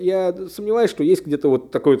Я сомневаюсь, что есть где-то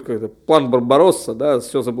вот такой вот какой-то план Барбаросса, да,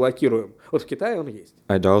 все заблокируем. Вот в Китае он есть.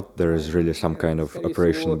 I doubt there is really some kind of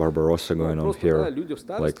Operation Barbarossa going on here,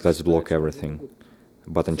 like let's block everything.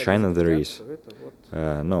 But in China there is.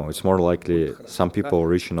 No, it's more likely some people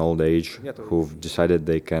reach an old age who've decided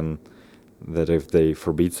that if they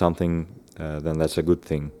forbid something, then that's a good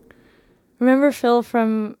thing. Remember Phil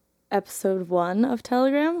from episode 1 of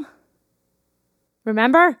Telegram?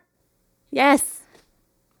 Remember? Yes.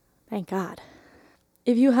 Thank God.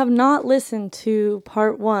 If you have not listened to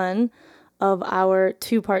part 1 of our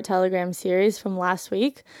 2-part Telegram series from last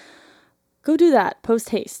week, go do that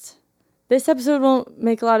post haste. This episode won't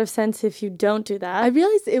make a lot of sense if you don't do that. I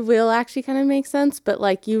realize it will actually kind of make sense, but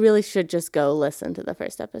like you really should just go listen to the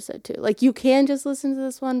first episode too. Like you can just listen to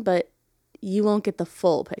this one, but you won't get the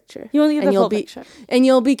full picture. You won't get the full picture. And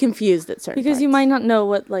you'll be confused at certain Because parts. you might not know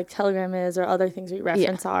what like Telegram is or other things we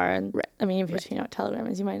reference are. And right. I mean, if you know what Telegram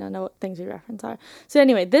is, you might not know what things we reference are. So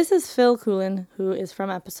anyway, this is Phil Coolin, who is from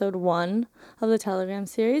episode 1 of the Telegram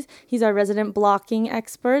series. He's our resident blocking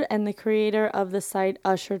expert and the creator of the site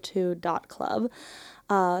usher2.club,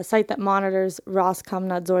 a site that monitors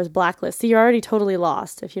Roskomnadzor's blacklist. So you're already totally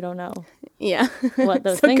lost if you don't know what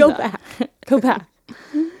those things are. Back. Go back.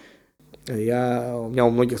 У меня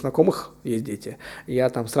у многих знакомых есть дети. Я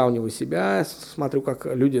там сравниваю себя, смотрю, как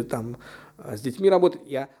люди там с детьми работают.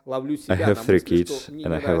 Я ловлю себя. I have 3 kids,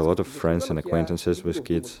 and I have a lot of friends and acquaintances with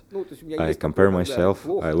kids. I compare myself,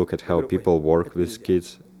 I look at how people work with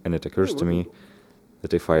kids, and it occurs to me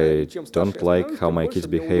that if I don't like how my kids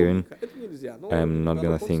behaving, I'm not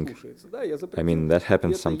gonna think. I mean, that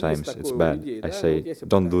happens sometimes, it's bad. I say,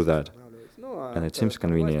 don't do that. And it seems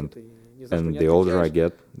convenient. And the older I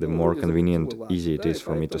get, the more convenient, easy it is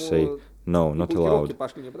for me to say, no, not allowed.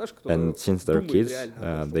 And since they're kids,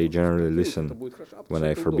 they generally listen when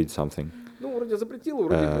I forbid something.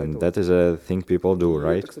 And that is a thing people do,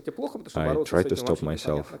 right? I try to stop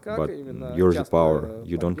myself, but you're the power.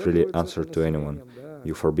 You don't really answer to anyone.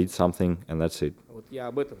 You forbid something, and that's it.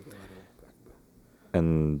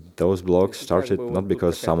 And those blogs started not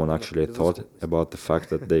because someone actually thought about the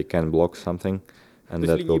fact that they can block something, and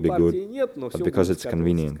that will be good, but because it's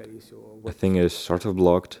convenient. A thing is sort of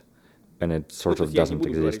blocked, and it sort of doesn't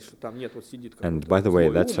exist. And by the way,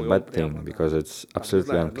 that's a bad thing, because it's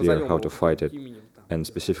absolutely unclear how to fight it, and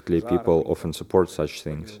specifically people often support such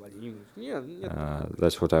things.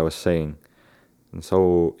 That's what I was saying. And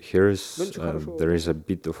so there is a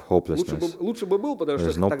bit of hopelessness.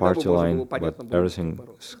 There's no party line, but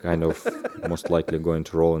everything's kind of most likely going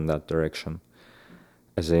to roll in that direction.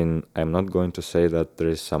 As in, I'm not going to say that there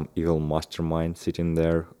is some evil mastermind sitting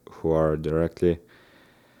there who are directly,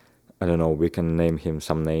 I don't know, we can name him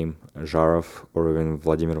some name, Zharov or even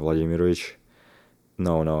Vladimir Vladimirovich.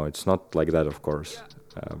 No, it's not like that, of course.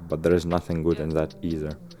 But there is nothing good in that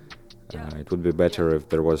either. It would be better if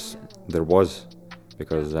there was,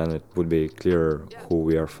 because then it would be clearer who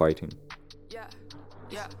we are fighting.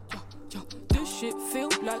 This shit feel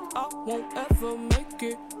like I won't ever make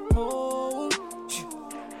it home.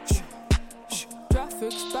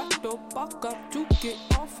 Traffic's backed up, I got to get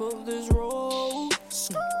off of this road.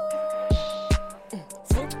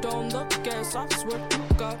 Foot on the gas, I swear to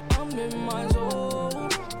God, I'm in my zone.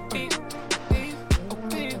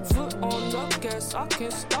 Foot on the gas, I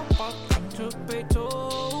can't stop, I got to pay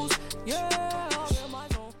tolls. Yeah, I'm in my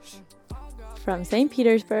zone. From St.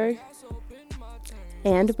 Petersburg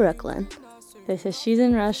And Brooklyn. This is She's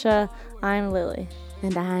in Russia. I'm Lily.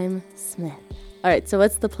 And I'm Smith. All right, so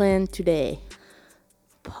what's the plan today?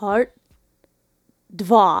 Part 2.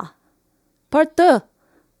 Part 2.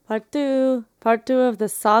 Part 2 of the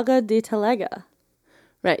Saga de Telega.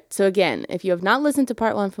 Right, so again, if you have not listened to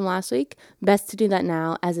part 1 from last week, best to do that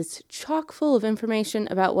now, as it's chock full of information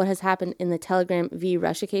about what has happened in the Telegram v.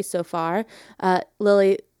 Russia case so far.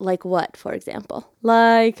 Lily, like what, for example?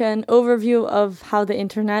 Like an overview of how the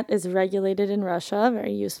internet is regulated in Russia,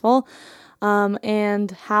 very useful,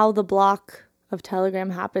 and how the block of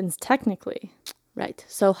Telegram happens technically. Right,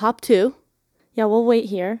 so hop 2. Yeah, we'll wait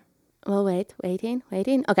here. Well, waiting.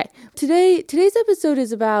 Okay, today's episode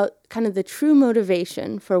is about kind of the true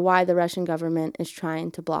motivation for why the Russian government is trying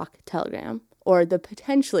to block Telegram, or the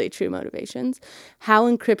potentially true motivations, how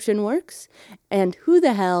encryption works, and who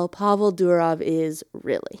the hell Pavel Durov is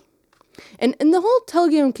really. And the whole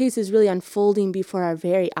Telegram case is really unfolding before our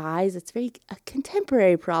very eyes. It's a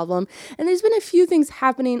contemporary problem. And there's been a few things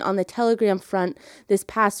happening on the Telegram front this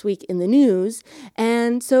past week in the news.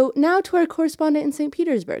 And so now to our correspondent in St.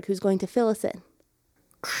 Petersburg, who's going to fill us in.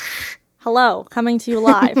 Hello, coming to you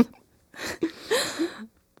live.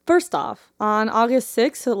 First off, on August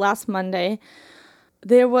 6th, so last Monday,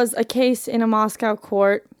 there was a case in a Moscow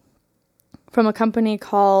court from a company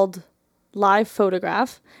called Live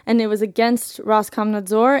Photograph, and it was against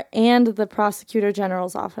Roskomnadzor and the Prosecutor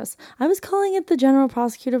General's office. I was calling it the General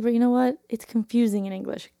Prosecutor, but you know what? It's confusing in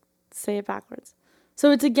English. Say it backwards.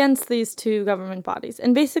 So it's against these two government bodies.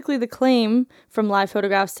 And basically the claim from Live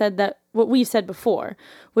Photograph said that what we've said before,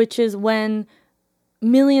 which is when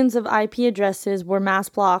millions of IP addresses were mass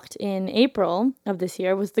blocked in April of this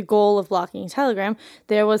year with the goal of blocking Telegram,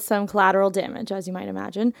 there was some collateral damage, as you might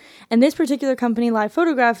imagine. And this particular company, Live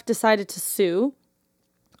Photograph, decided to sue,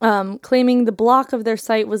 claiming the block of their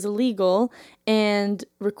site was illegal and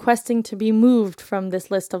requesting to be moved from this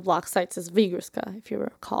list of blocked sites as Vigruska, if you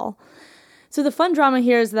recall. So the fun drama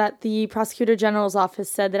here is that the Prosecutor General's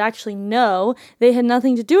office said that actually no, they had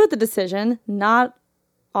nothing to do with the decision, not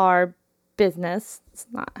our business. It's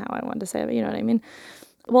not how I wanted to say it, but you know what I mean.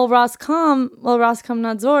 Well,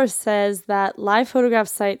 Roskomnadzor says that Live Photograph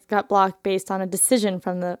sites got blocked based on a decision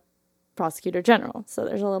from the Prosecutor General. So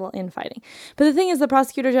there's a little infighting. But the thing is, the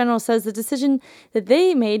Prosecutor General says the decision that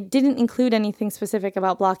they made didn't include anything specific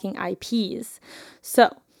about blocking IPs.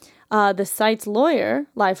 So the site's lawyer,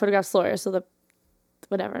 Live Photograph's lawyer, so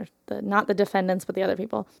not the defendants, but the other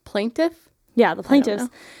people. Plaintiff? Yeah, the plaintiffs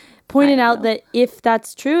pointed out that if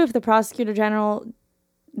that's true, if the Prosecutor General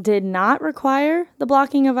did not require the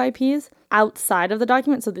blocking of IPs outside of the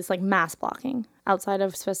document, so this like mass blocking outside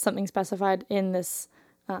of something specified in this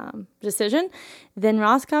decision, then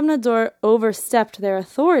Roskomnadzor overstepped their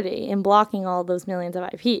authority in blocking all those millions of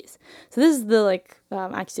IPs. So this is the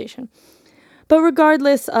accusation. But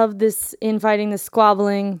regardless of this infighting, this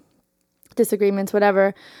squabbling, disagreements,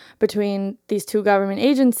 whatever, between these two government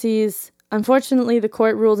agencies, unfortunately, the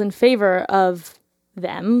court ruled in favor of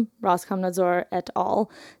them, Roskomnadzor et al.,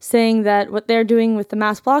 saying that what they're doing with the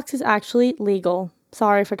mass blocks is actually legal.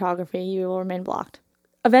 Sorry, photography, you will remain blocked.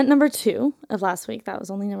 Event number 2 of last week, that was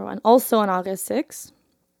only number 1, also on August 6th,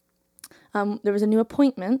 there was a new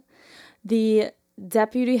appointment. The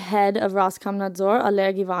deputy head of Roskomnadzor,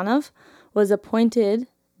 Oleg Ivanov, was appointed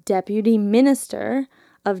deputy minister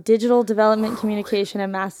of digital development, communication,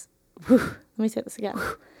 and mass... Let me say this again.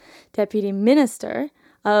 Deputy Minister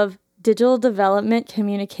of Digital Development,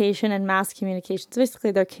 Communication, and Mass Communications.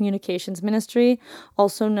 Basically, their communications ministry,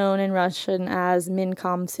 also known in Russian as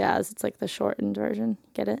Minkomsvyaz. It's like the shortened version.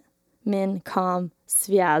 Get it?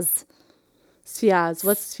 Minkomsvyaz. Svyaz.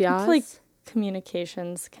 What's Svyaz? It's like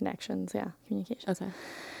communications, connections. Yeah, communications. Okay.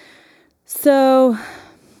 So,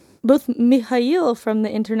 both Mikhail from the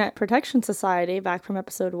Internet Protection Society, back from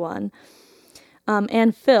episode 1,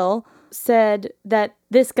 and Phil said that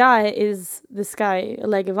this guy,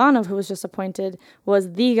 Oleg Ivanov, who was just appointed,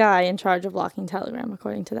 was the guy in charge of blocking Telegram,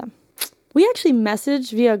 according to them. We actually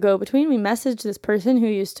messaged via GoBetween. We messaged this person who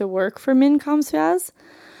used to work for Minkomsvyaz.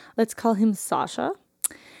 Let's call him Sasha.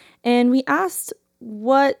 And we asked him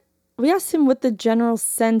what the general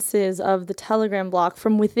sense is of the Telegram block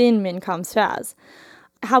from within Minkomsvyaz,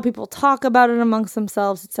 how people talk about it amongst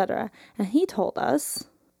themselves, etc. And he told us,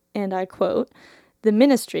 and I quote, "The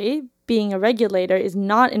ministry, being a regulator, is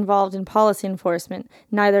not involved in policy enforcement,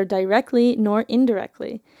 neither directly nor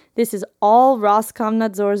indirectly. This is all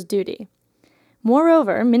Roskomnadzor's duty.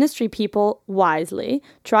 Moreover, ministry people, wisely,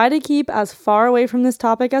 try to keep as far away from this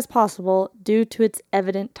topic as possible due to its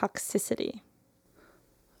evident toxicity."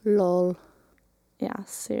 Lol. Yeah,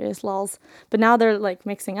 serious lols. But now they're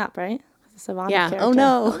mixing up, right? Yeah. Character. Oh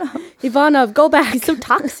no. Ivanov, go back. He's so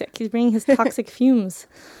toxic. He's bringing his toxic fumes.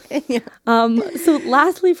 Yeah. So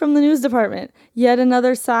lastly, from the news department, yet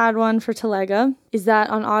another sad one for Telega is that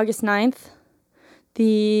on August 9th,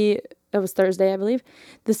 it was Thursday, I believe,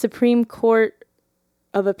 the Supreme Court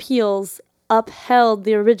of Appeals upheld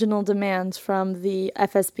the original demands from the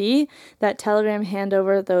FSB that Telegram hand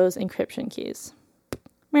over those encryption keys.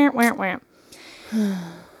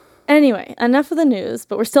 Anyway, enough of the news,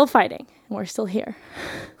 but we're still fighting, and we're still here.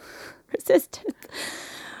 Resistance.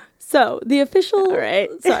 So, the official... All right.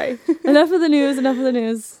 Sorry. Enough of the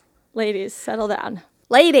news. Ladies, settle down.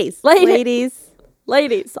 Ladies. All you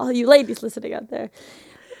ladies listening out there.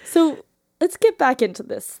 So, let's get back into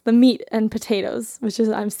this. The meat and potatoes, which is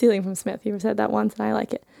I'm stealing from Smith. You said that once, and I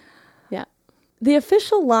like it. Yeah. The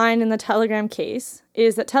official line in the Telegram case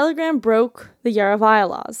is that Telegram broke the Yarovaya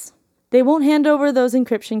laws. They won't hand over those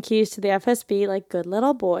encryption keys to the FSB like good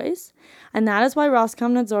little boys, and that is why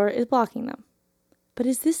Roskomnadzor is blocking them. But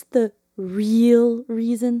is this the real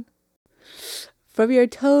reason? From your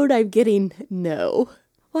tone, I'm getting no.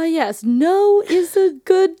 Why, yes, no is a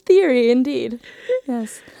good theory indeed.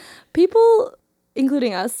 Yes. People,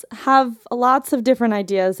 including us, have lots of different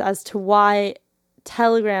ideas as to why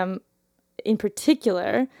Telegram in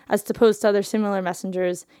particular, as opposed to other similar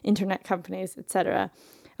messengers, internet companies, etc.,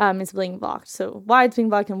 is being blocked. So why it's being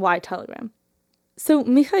blocked and why Telegram. So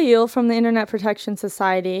Mikhail from the Internet Protection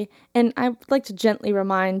Society, and I'd like to gently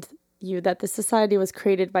remind you that the society was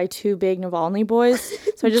created by two big Navalny boys.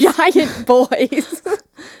 So Giant boys.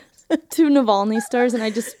 two Navalny stars, and I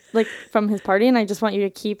just, like, from his party, and I just want you to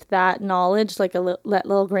keep that knowledge, like that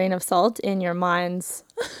little grain of salt in your mind's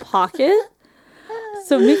pocket.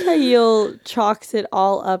 So Mikhail chalks it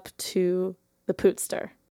all up to the Pootster.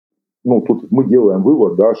 So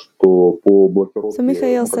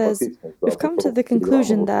Mikhail says, we've come to the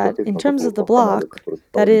conclusion that in terms of the block,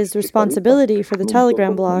 that is responsibility for the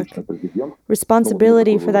Telegram block,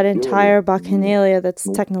 responsibility for that entire bacchanalia that's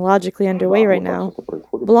technologically underway right now,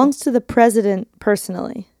 belongs to the president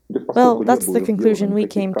personally. Well, that's the conclusion we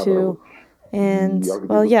came to, and,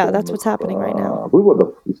 well, yeah, that's what's happening right now.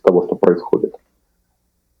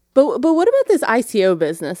 But what about this ICO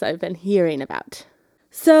business I've been hearing about?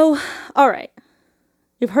 So, all right,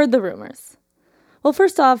 you've heard the rumors. Well,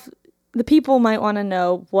 first off, the people might want to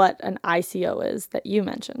know what an ICO is that you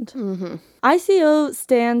mentioned. Mm-hmm. ICO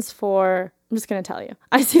stands for, I'm just going to tell you,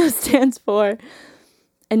 ICO stands for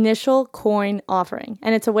Initial Coin Offering.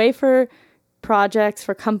 And it's a way for projects,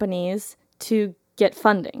 for companies to get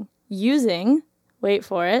funding using, wait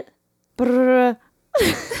for it,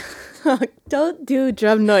 Don't do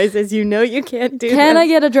drum noises. You know you can't do Can them. I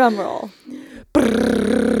get a drum roll?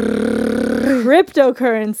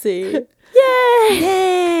 Cryptocurrency.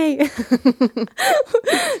 Yay!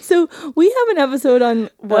 So we have an episode on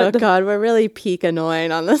what God, we're really peak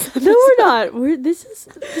annoying on this episode. No, we're not. This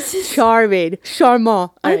is charming. Charmant.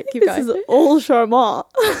 All I right, think keep this going. is old Charmant.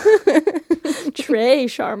 Trey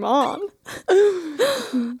Charmant.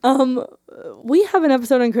 We have an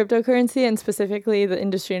episode on cryptocurrency and specifically the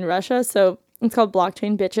industry in Russia. So it's called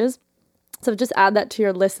Blockchain Bitches. So just add that to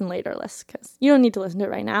your listen later list because you don't need to listen to it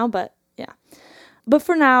right now, but yeah. But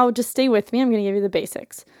for now, just stay with me. I'm going to give you the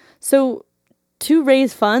basics. So to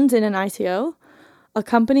raise funds in an ICO, a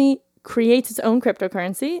company creates its own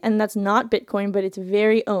cryptocurrency, and that's not Bitcoin, but its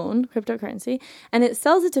very own cryptocurrency, and it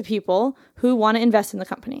sells it to people who want to invest in the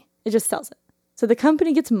company. It just sells it. So the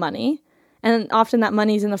company gets money, and often that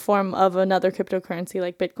money is in the form of another cryptocurrency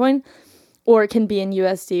like Bitcoin, or it can be in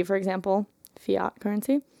USD, for example, fiat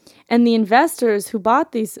currency. And the investors who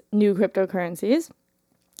bought these new cryptocurrencies,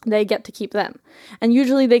 they get to keep them. And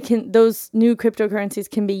usually those new cryptocurrencies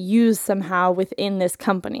can be used somehow within this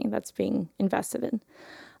company that's being invested in.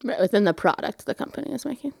 Right, within the product the company is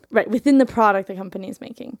making. Right, within the product the company is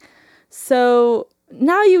making. So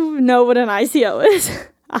now you know what an ICO is.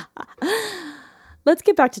 Let's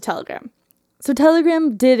get back to Telegram. So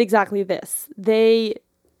Telegram did exactly this. They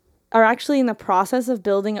are actually in the process of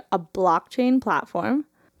building a blockchain platform.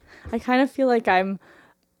 I kind of feel like I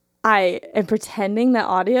am pretending that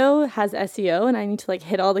audio has SEO and I need to like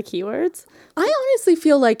hit all the keywords. I honestly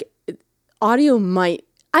feel like audio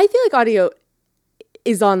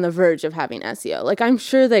is on the verge of having SEO. Like I'm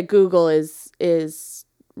sure that Google is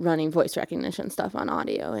running voice recognition stuff on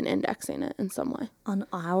audio and indexing it in some way. On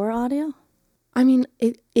our audio? I mean,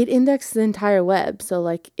 it indexes the entire web. So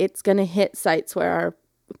like it's going to hit sites where our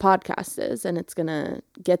podcast is and it's going to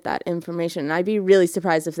get that information. And I'd be really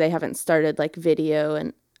surprised if they haven't started like video.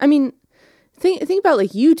 And I mean, think about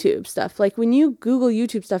like YouTube stuff. Like when you Google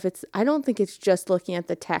YouTube stuff, I don't think it's just looking at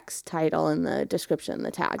the text title and the description, the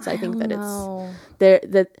tags. I think that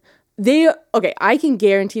I can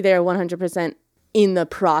guarantee they're 100% in the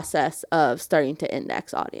process of starting to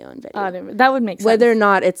index audio and video. That would make sense. Whether or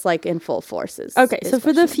not it's like in full forces. Okay, so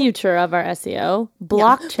for the future of our SEO,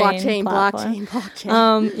 blockchain.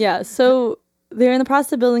 Yeah, so they're in the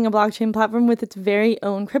process of building a blockchain platform with its very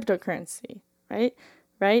own cryptocurrency, right?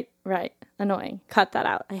 Right. Annoying. Cut that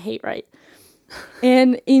out. I hate right.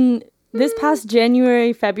 And in this past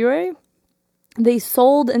January, February, they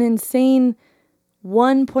sold an insane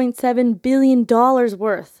 $1.7 billion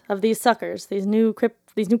worth of these suckers, these new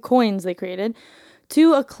coins they created,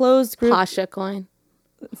 to a closed group. Pasha coin.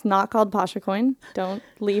 It's not called Pasha coin. Don't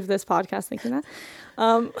leave this podcast thinking that.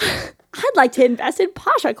 I'd like to invest in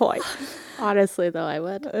Pasha coin. Honestly, though, I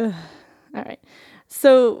would. All right.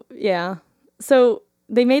 So, yeah. So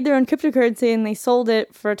they made their own cryptocurrency and they sold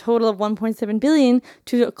it for a total of $1.7 billion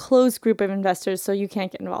to a closed group of investors. So you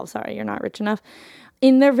can't get involved. Sorry, you're not rich enough.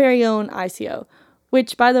 In their very own ICO,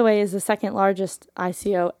 which, by the way, is the second largest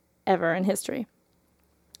ICO ever in history.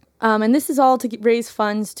 And this is all to raise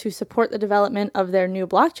funds to support the development of their new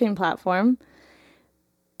blockchain platform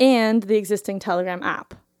and the existing Telegram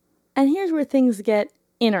app. And here's where things get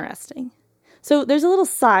interesting. So there's a little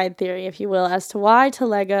side theory, if you will, as to why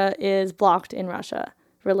Telega is blocked in Russia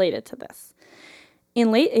related to this.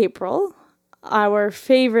 In late April, our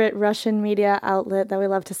favorite Russian media outlet that we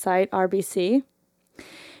love to cite, RBC,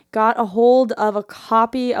 got a hold of a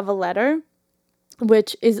copy of a letter,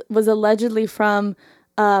 which was allegedly from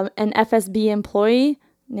an FSB employee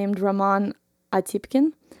named Roman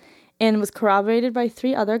Atipkin, and was corroborated by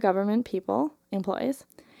 3 other government employees.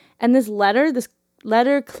 And this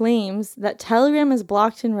letter claims that Telegram is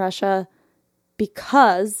blocked in Russia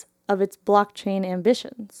because of its blockchain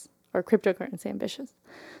ambitions, or cryptocurrency ambitions.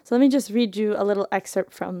 So let me just read you a little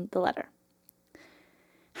excerpt from the letter.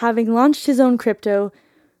 Having launched his own crypto,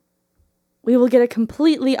 we will get a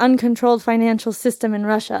completely uncontrolled financial system in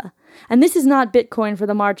Russia. And this is not Bitcoin for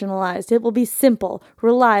the marginalized. It will be simple,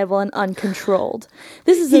 reliable, and uncontrolled.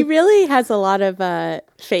 He really has a lot of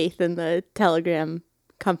faith in the Telegram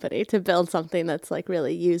company to build something that's like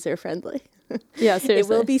really user-friendly. Yeah, seriously. It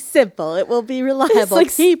will be simple. It will be reliable.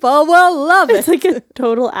 Like, people will love it. It's like a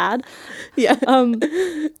total ad. Yeah.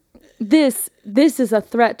 This is a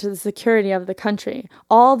threat to the security of the country.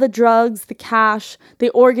 All the drugs, the cash, the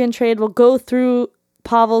organ trade will go through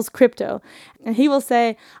Pavel's crypto. And he will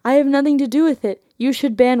say, I have nothing to do with it. You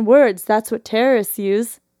should ban words. That's what terrorists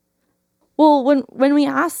use. Well, when we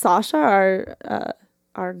asked Sasha,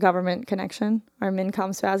 our government connection, our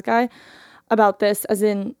Minkomsvaz guy, about this, as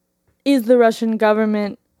in, is the Russian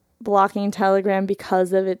government blocking Telegram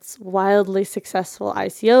because of its wildly successful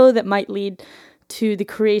ICO that might lead to the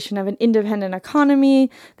creation of an independent economy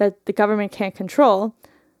that the government can't control?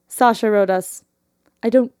 Sasha wrote us, I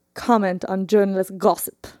don't comment on journalist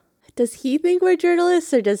gossip. Does he think we're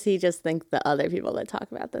journalists, or does he just think the other people that talk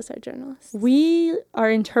about this are journalists? We are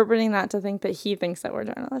interpreting that to think that he thinks that we're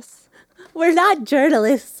journalists. We're not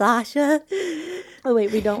journalists, Sasha. Oh,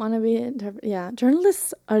 wait, we don't want to be... Yeah,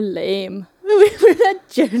 journalists are lame. We're not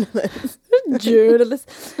journalists.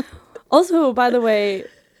 Journalists. Also, by the way,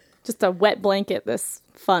 just a wet blanket, this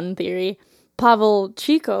fun theory. Pavel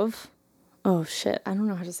Chikov. Oh, shit. I don't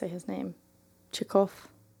know how to say his name. Chikov.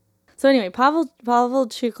 So anyway, Pavel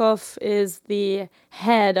Chikov is the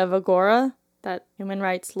head of Agora, that human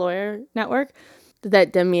rights lawyer network.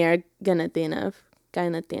 That Damir Ganatinov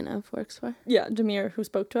works for. Yeah, Damir, who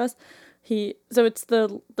spoke to us. So it's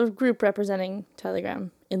the group representing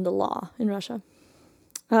Telegram in the law in Russia.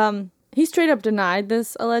 He straight up denied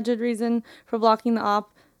this alleged reason for blocking the op.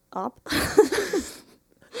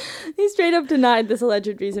 He straight up denied this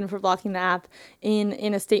alleged reason for blocking the app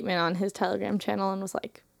in a statement on his Telegram channel, and was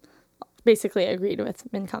like, basically agreed with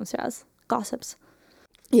Minkomsvaz gossips.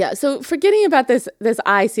 Yeah, so forgetting about this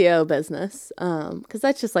ICO business, because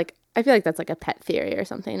that's just like, I feel like that's like a pet theory or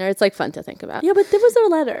something, or it's like fun to think about. Yeah, but there was a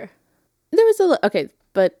letter.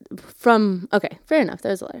 Fair enough,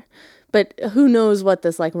 there's a letter. But who knows what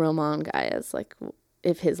this like Roman guy is, like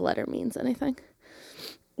if his letter means anything.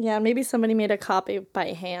 Yeah, maybe somebody made a copy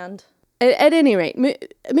by hand. At any rate,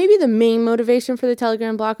 maybe the main motivation for the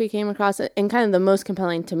Telegram block we came across, and kind of the most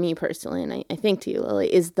compelling to me personally, and I think to you,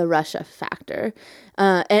 Lily, is the Russia factor.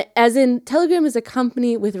 As in, Telegram is a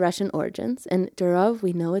company with Russian origins, and Durov,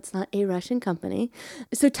 we know it's not a Russian company.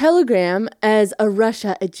 So Telegram, as a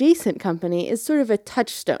Russia-adjacent company, is sort of a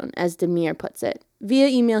touchstone, as Damir puts it. Via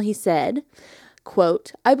email, he said,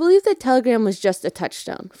 quote, I believe that Telegram was just a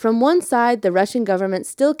touchstone. From one side, the Russian government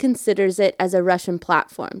still considers it as a Russian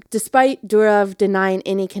platform, despite Durov denying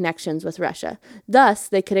any connections with Russia. Thus,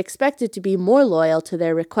 they could expect it to be more loyal to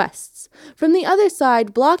their requests. From the other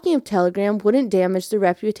side, blocking of Telegram wouldn't damage the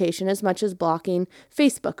reputation as much as blocking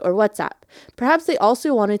Facebook or WhatsApp. Perhaps they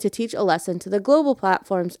also wanted to teach a lesson to the global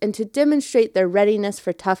platforms and to demonstrate their readiness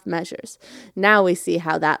for tough measures. Now we see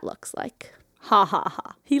how that looks like. Ha ha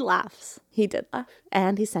ha. He laughs. He did laugh.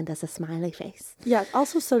 And he sent us a smiley face. Yeah,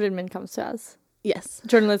 also so did Minkomsvaz. Yes.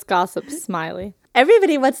 Journalist gossip smiley.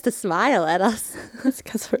 Everybody wants to smile at us. That's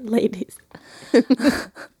because we're ladies.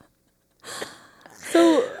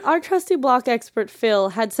 So our trusty block expert Phil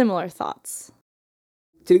had similar thoughts.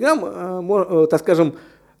 Telegram, так скажем,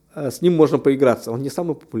 с ним можно поиграться. Он не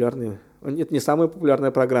самый популярный. Это не самая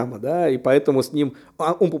популярная программа, да, и поэтому с ним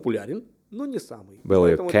он популярен. Well,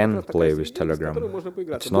 you can play with Telegram.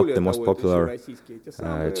 It's not the most popular.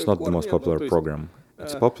 It's not the most popular program.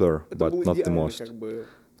 It's popular, but not the most.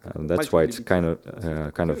 That's why it's kind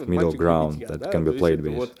of middle ground that can be played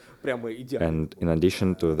with. And in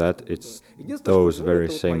addition to that, it's those very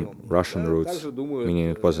same Russian roots,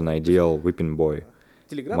 meaning it was an ideal whipping boy,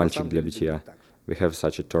 мальчик для битья. we have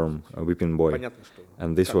such a term, a whipping boy,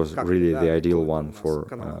 and this was really the ideal one for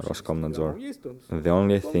Roskomnadzor. The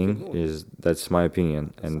only thing is, that's my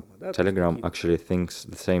opinion, and Telegram actually thinks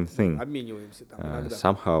the same thing.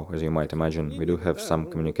 Somehow, as you might imagine, we do have some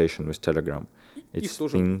communication with Telegram. It's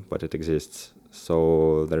thin, but it exists.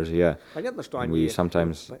 So there's, we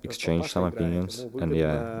sometimes exchange some opinions, and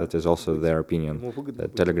that is also their opinion,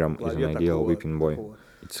 that Telegram is an ideal whipping boy.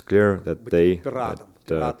 It's clear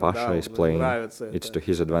that Pasha is playing, it's to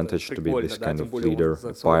his advantage to be this kind of leader,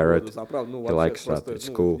 a pirate. He likes that, it's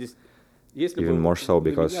cool. Even more so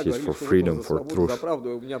because he's for freedom, for truth.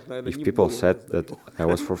 If people said that I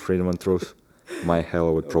was for freedom and truth, my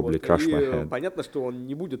hell would probably crush my head.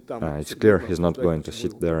 It's clear he's not going to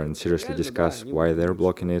sit there and seriously discuss why they're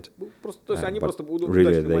blocking it, but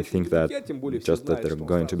really they think that just that they're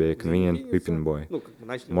going to be a convenient whipping boy.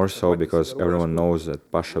 More so because everyone knows that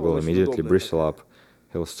Pasha will immediately bristle up,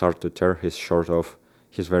 he'll start to tear his shirt off.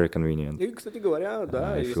 He's very convenient.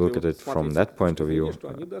 If you look at it from that point of view,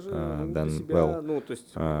 then, well,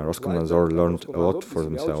 Roskomnadzor learned a lot for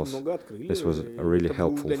themselves. This was really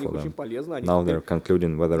helpful for them. Now they're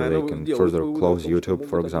concluding whether they can further close YouTube,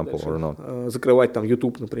 for example, or not. So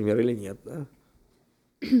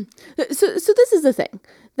this is the thing,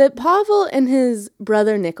 that Pavel and his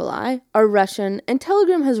brother Nikolai are Russian, and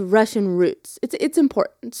Telegram has Russian roots. It's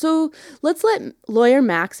important. So let's let lawyer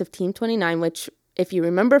Max of Team 29, which, if you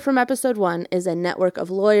remember from episode 1, is a network of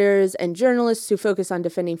lawyers and journalists who focus on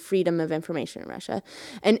defending freedom of information in Russia.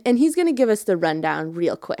 And he's going to give us the rundown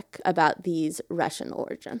real quick about these Russian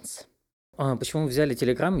origins. So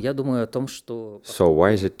why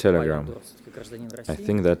is it Telegram? I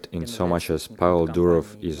think that in so much as Pavel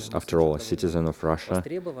Durov is, after all, a citizen of Russia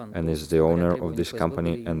and is the owner of this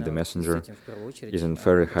company, and the messenger is in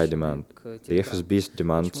very high demand. The FSB's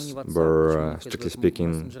demands were, strictly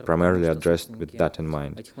speaking, primarily addressed with that in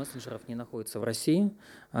mind.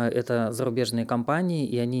 Это зарубежные компании,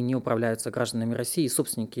 и они не управляются гражданами России, и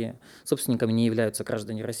собственниками не являются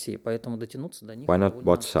граждане России, поэтому дотянуться до них... Why not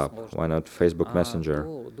WhatsApp? Why not Facebook Messenger?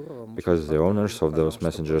 Because the owners of those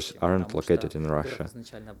messengers aren't located in Russia.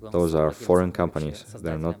 Those are foreign companies.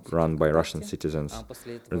 They're not run by Russian citizens.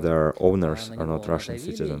 Their owners are not Russian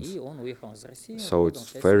citizens. So it's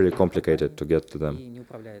fairly complicated to get to them.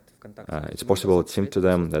 It's possible it seemed to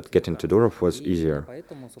them that getting to Durov was easier,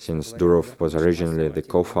 since Durov was originally the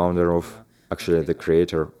co-founder of, actually the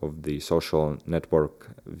creator of the social network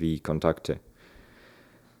VKontakte.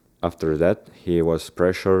 After that, he was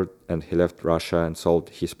pressured and he left Russia and sold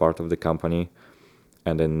his part of the company,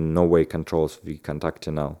 and in no way controls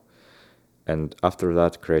VKontakte now. And after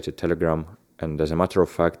that, created Telegram, and as a matter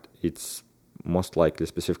of fact, it's most likely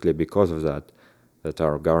specifically because of that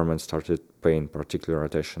our government started paying particular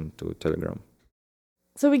attention to Telegram.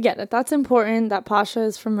 So we get it. That's important that Pasha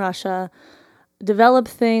is from Russia, developed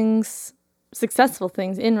things, successful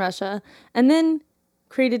things in Russia, and then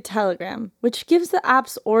created Telegram, which gives the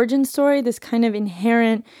app's origin story this kind of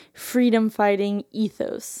inherent freedom-fighting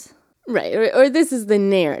ethos. Right, or this is the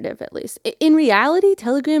narrative, at least. In reality,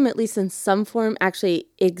 Telegram, at least in some form, actually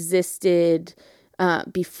existed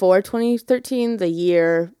before 2013, the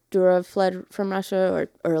year Durov fled from Russia, or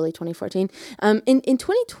early 2014. In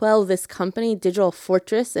 2012, this company, Digital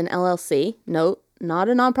Fortress, an LLC, note, not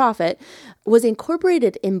a nonprofit, was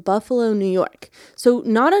incorporated in Buffalo, New York. So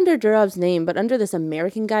not under Durov's name, but under this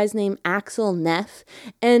American guy's name, Axel Neff.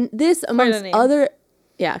 And this, amongst other...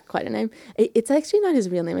 Yeah, quite a name. It's actually not his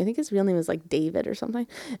real name. I think his real name is like David or something.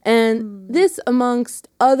 And this, amongst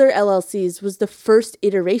other LLCs, was the first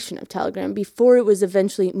iteration of Telegram before it was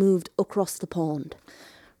eventually moved across the pond.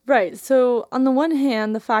 Right. So on the one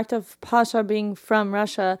hand, the fact of Pasha being from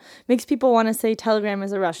Russia makes people want to say Telegram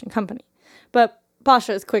is a Russian company. But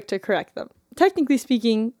Pasha is quick to correct them. Technically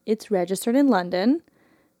speaking, it's registered in London.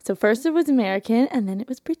 So first it was American and then it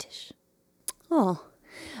was British. Oh.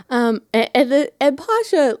 And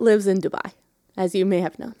Pasha lives in Dubai, as you may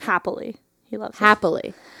have known. Happily. He loves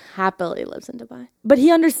it. Happily lives in Dubai. But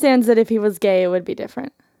he understands that if he was gay, it would be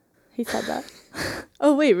different. He said that.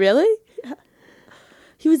 Oh, wait, really? Yeah.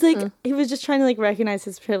 He was like, he was just trying to like recognize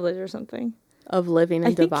his privilege or something. Of living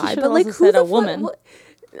in Dubai. But like, who the woman?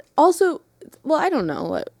 Also, well, I don't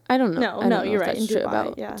know. I don't know. No, you're right. That's in true Dubai,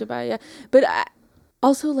 about yeah. Dubai, yeah. But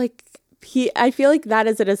also, like, I feel like that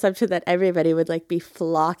is an assumption that everybody would like be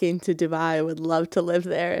flocking to Dubai, would love to live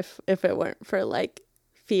there if it weren't for like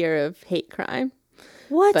fear of hate crime.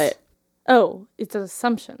 What? But it's an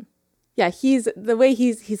assumption. Yeah, he's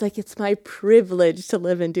like, it's my privilege to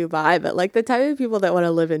live in Dubai, but like the type of people that want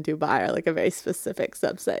to live in Dubai are like a very specific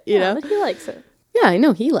subset, you know? But he likes it. Yeah, I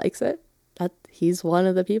know he likes it. he's one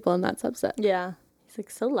of the people in that subset. Yeah. He's like,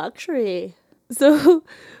 so luxury. So,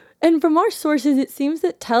 and from our sources, it seems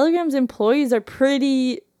that Telegram's employees are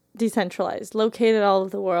pretty decentralized, located all over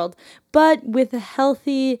the world, but with a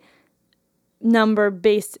healthy number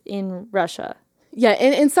based in Russia. Yeah,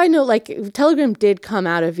 and side note, like, Telegram did come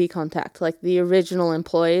out of VKontakte, like, the original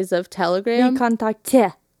employees of Telegram.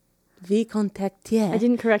 VKontakte. VKontakte. I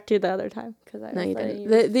didn't correct you the other time. No, you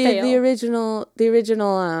didn't. The original,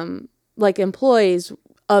 like, employees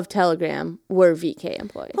of Telegram were VK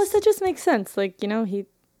employees. Plus, that just makes sense. Like, you know, he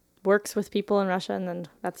works with people in Russia, and then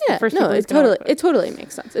that's the first no, people it totally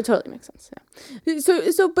makes sense. It totally makes sense. Yeah.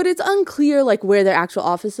 So, but it's unclear, like, where their actual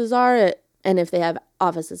offices are, and if they have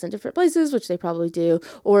offices in different places, which they probably do,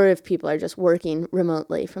 or if people are just working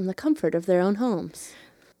remotely from the comfort of their own homes.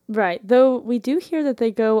 Right. Though we do hear that they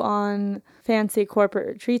go on fancy corporate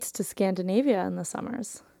retreats to Scandinavia in the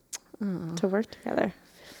summers to work together.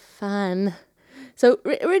 Fun. So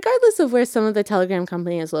regardless of where some of the Telegram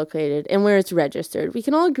company is located and where it's registered, we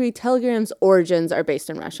can all agree Telegram's origins are based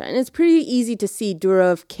in Russia. And it's pretty easy to see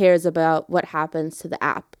Durov cares about what happens to the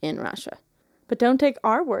app in Russia. But don't take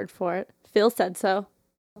our word for it. Phil said so.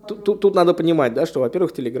 Тут надо понимать, да, что,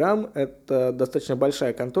 во-первых, Telegram — это достаточно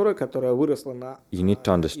большая контора, которая выросла на... You need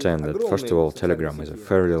to understand that, first of all, Telegram is a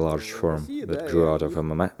fairly large firm that grew out of a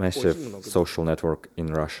massive social network in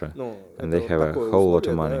Russia, and they have a whole lot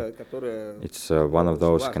of money. It's one of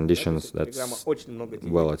those conditions that's,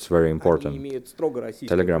 well, it's very important.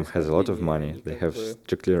 Telegram has a lot of money. They have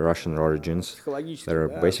strictly Russian origins. They're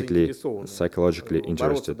basically psychologically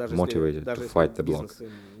interested, motivated to fight the bloc,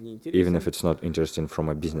 even if it's not interesting from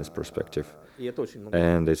a business perspective,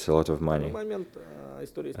 and it's a lot of money.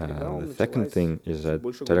 The second thing is that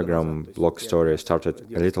Telegram blog story started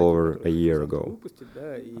a little over a year ago.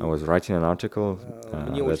 I was writing an article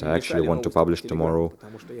that I actually want to publish tomorrow,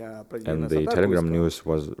 and the Telegram news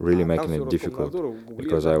was really making it difficult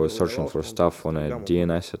because I was searching for stuff on a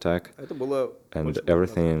DNS attack, and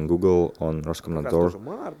everything in Google on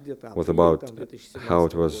Roskomnadzor was about how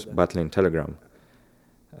it was battling Telegram.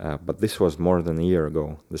 But this was more than a year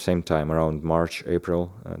ago, the same time, around March,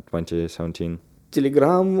 April 2017.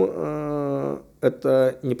 Telegram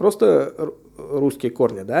это не просто русские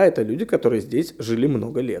корни, да, это люди, которые здесь жили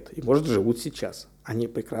много лет и, может, живут сейчас. Они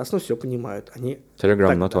прекрасно все понимают.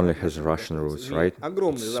 Telegram not only has Russian roots, right?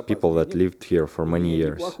 It's people that lived here for many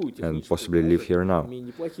years and possibly live here now.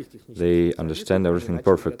 They understand everything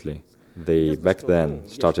perfectly. They back then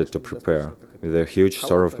started to prepare with a huge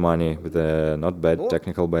store of money, with a not bad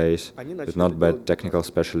technical base, with not bad technical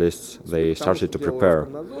specialists. They started to prepare.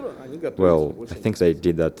 Well, I think they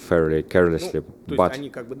did that fairly carelessly, but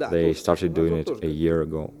they started doing it a year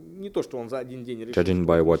ago. Judging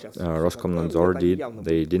by what Roskomnadzor did,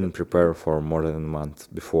 they didn't prepare for more than a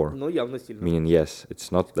month before. Meaning, yes,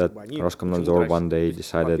 it's not that Roskomnadzor one day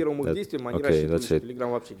decided that, okay, that's it,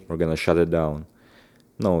 we're gonna shut it down.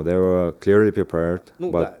 No, they were clearly prepared,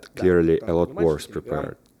 but clearly a lot worse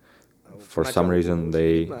prepared. For some reason,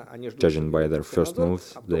 they, judging by their first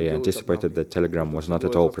moves, they anticipated that Telegram was not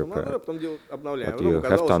at all prepared. But you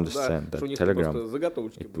have to understand that Telegram,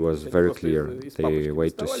 it was very clear. They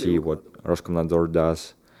wait to see what Roskomnadzor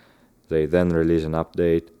does, they then release an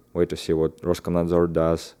update, wait to see what Roskomnadzor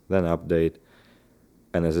does, then update.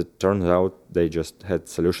 And as it turns out, they just had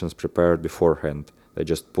solutions prepared beforehand. They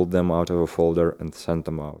just pulled them out of a folder and sent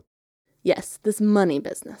them out. Yes, this money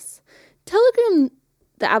business. Telegram,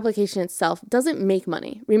 the application itself, doesn't make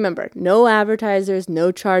money. Remember, no advertisers,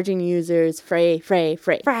 no charging users, free.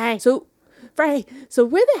 So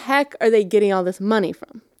where the heck are they getting all this money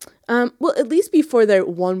from? Well, at least before their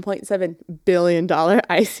 $1.7 billion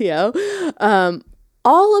ICO,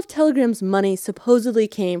 all of Telegram's money supposedly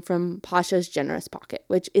came from Pasha's generous pocket,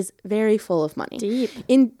 which is very full of money.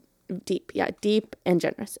 Deep and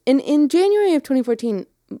generous. In January of 2014,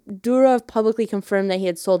 Durov publicly confirmed that he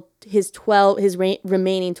had sold his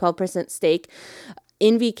remaining 12% stake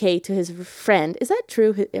in VK to his friend. Is that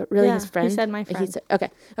true? His friend? He said my friend.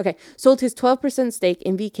 Okay. Sold his 12% stake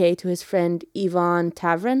in VK to his friend Ivan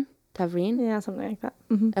Tavrin? Yeah, something like that.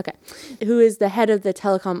 Mm-hmm. Okay. Who is the head of the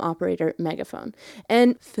telecom operator Megaphone.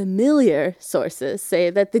 And familiar sources say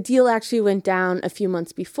that the deal actually went down a few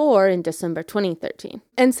months before in December 2013.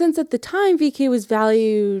 And since at the time VK was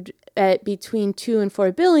valued at between 2 and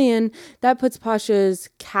 4 billion, that puts Pasha's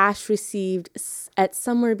cash received at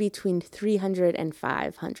somewhere between 300 and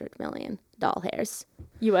 500 million dollars.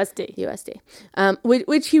 USD.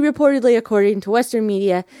 Which he reportedly, according to Western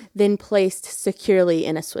media, then placed securely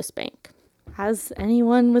in a Swiss bank. As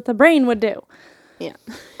anyone with a brain would do. Yeah.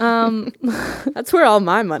 That's where all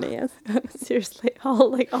my money is. Seriously,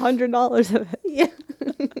 all like $100 of it. Yeah.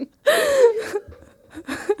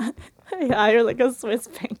 I hire like a Swiss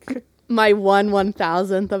banker. My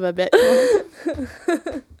 1/1000th of a Bitcoin.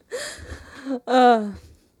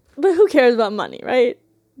 But who cares about money, right?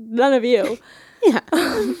 None of you. Yeah.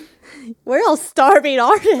 We're all starving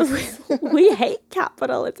artists. We hate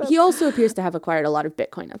capitalism. He also appears to have acquired a lot of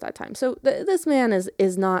Bitcoin at that time. So this man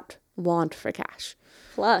is not want for cash.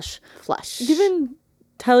 Flush. Given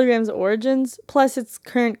Telegram's origins, plus its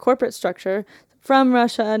current corporate structure, from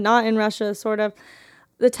Russia, not in Russia, sort of,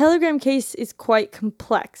 the Telegram case is quite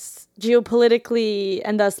complex, geopolitically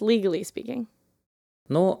and thus legally speaking.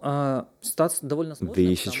 The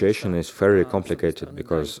situation is very complicated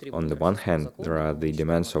because, on the one hand, there are the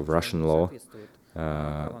demands of Russian law,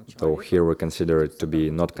 though here we consider it to be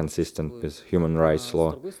not consistent with human rights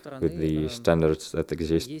law, with the standards that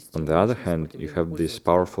exist. On the other hand, you have this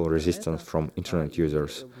powerful resistance from internet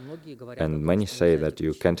users, and many say that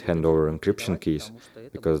you can't hand over encryption keys,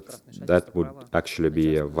 because that would actually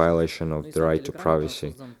be a violation of the right to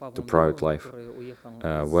privacy, to private life.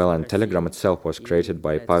 And Telegram itself was created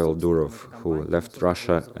by Pavel Durov, who left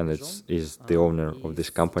Russia and is the owner of this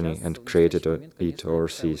company and created it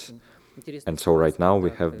overseas. And so right now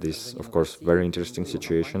we have this, of course, very interesting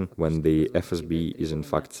situation when the FSB is in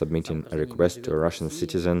fact submitting a request to a Russian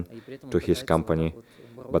citizen to his company,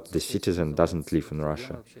 but the citizen doesn't live in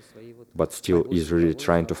Russia, but still is really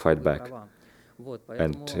trying to fight back.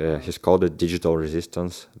 And he's called it digital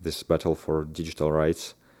resistance, this battle for digital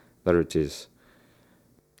rights. There it is.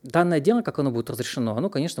 Данное дело, как оно будет разрешено, оно,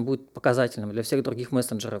 конечно, будет показательным для всех других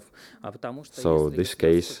мессенджеров. So this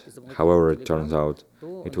case, however it turns out,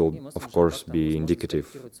 it will of course be indicative,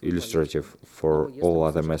 illustrative for all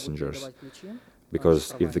other messengers.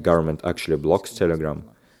 Because if the government actually blocks Telegram,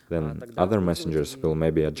 then other messengers will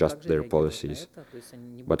maybe adjust their policies.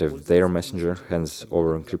 But if their messenger hands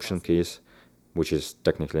over encryption keys, which is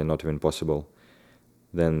technically not even possible,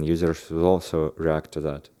 then users will also react to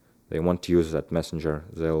that. They want to use that messenger,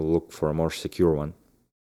 they'll look for a more secure one.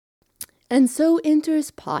 And so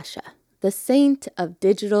enters Pasha, the saint of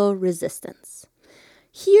digital resistance.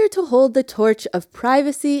 Here to hold the torch of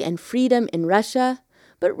privacy and freedom in Russia,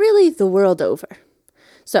 but really the world over.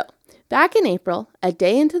 So, back in April, a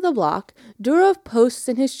day into the block, Durov posts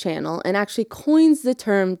in his channel and actually coins the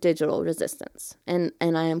term digital resistance. And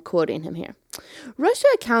I am quoting him here. Russia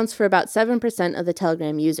accounts for about 7% of the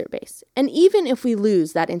Telegram user base. And even if we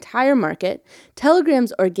lose that entire market,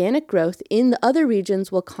 Telegram's organic growth in the other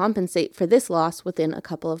regions will compensate for this loss within a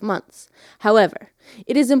couple of months. However,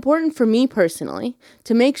 it is important for me personally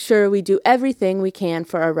to make sure we do everything we can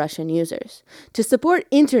for our Russian users. To support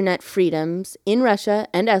internet freedoms in Russia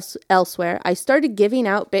and elsewhere, I started giving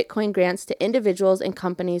out Bitcoin grants to individuals and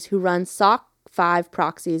companies who run SOC 5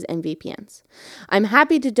 proxies and VPNs. I'm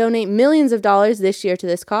happy to donate millions of dollars this year to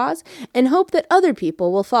this cause and hope that other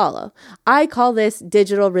people will follow. I call this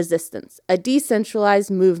digital resistance, a decentralized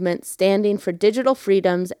movement standing for digital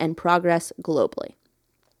freedoms and progress globally.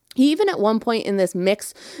 He even at one point in this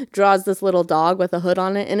mix draws this little dog with a hood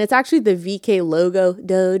on it, and it's actually the VK logo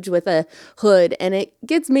Doge with a hood, and it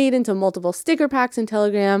gets made into multiple sticker packs in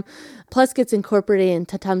Telegram, plus gets incorporated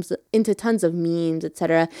into tons of memes,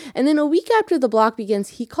 etc. And then a week after the block begins,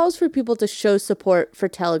 he calls for people to show support for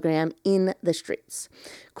Telegram in the streets.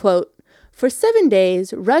 Quote, "For 7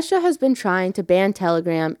 days, Russia has been trying to ban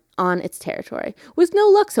Telegram on its territory, with no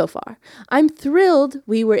luck so far. I'm thrilled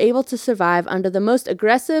we were able to survive under the most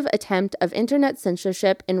aggressive attempt of internet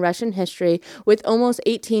censorship in Russian history, with almost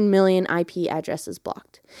 18 million IP addresses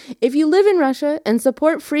blocked. If you live in Russia and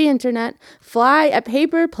support free internet, fly a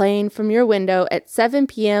paper plane from your window at 7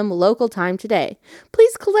 p.m. local time today.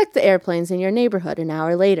 Please collect the airplanes in your neighborhood an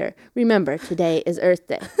hour later. Remember, today is Earth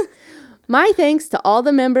Day." My thanks to all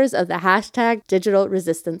the members of the hashtag Digital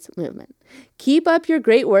Resistance Movement. Keep up your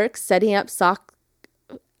great work setting up SOC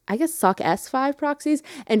S5 proxies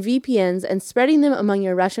and VPNs and spreading them among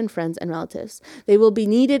your Russian friends and relatives. They will be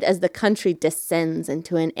needed as the country descends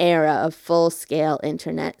into an era of full-scale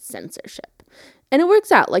internet censorship. And it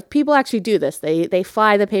works out. Like, people actually do this. They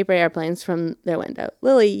fly the paper airplanes from their window.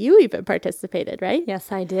 Lily, you even participated, right?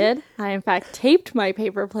 Yes, I did. I, in fact, taped my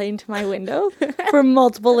paper plane to my window for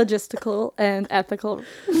multiple logistical and ethical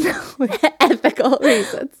ethical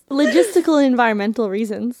reasons. Logistical and environmental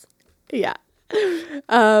reasons. Yeah.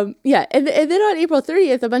 And then on April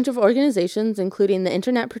 30th, a bunch of organizations, including the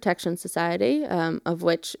Internet Protection Society, of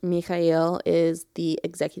which Mikhail is the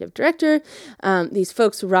executive director, these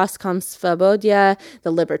folks, Roskom Svoboda,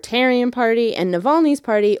 the Libertarian Party, and Navalny's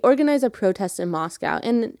party, organize a protest in Moscow.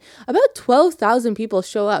 And about 12,000 people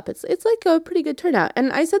show up. It's like a pretty good turnout.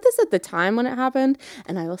 And I said this at the time when it happened,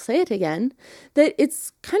 and I will say it again, that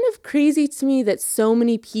it's kind of crazy to me that so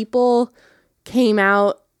many people came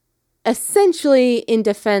out essentially in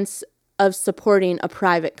defense of supporting a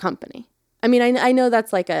private company. I mean, I know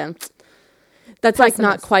that's like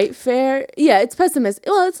not quite fair. Yeah, it's pessimistic.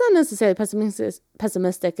 Well, it's not necessarily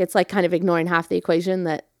pessimistic. It's like kind of ignoring half the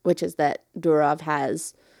equation, which is that Durov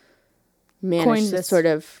has managed to sort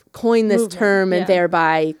of coin this term and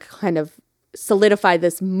thereby kind of solidify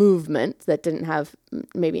this movement that didn't have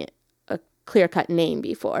maybe a clear-cut name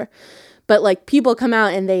before. But like people come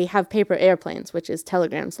out and they have paper airplanes, which is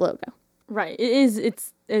Telegram's logo. Right.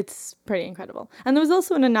 It's pretty incredible. And there was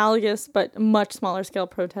also an analogous but much smaller scale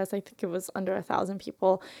protest. I think it was under 1,000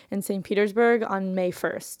 people in St. Petersburg on May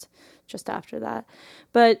 1st, just after that.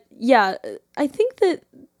 But yeah, I think that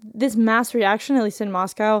this mass reaction, at least in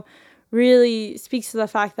Moscow, really speaks to the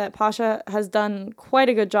fact that Pasha has done quite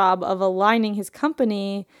a good job of aligning his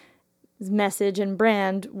company's message and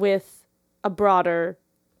brand with a broader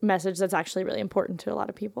message that's actually really important to a lot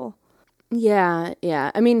of people. Yeah.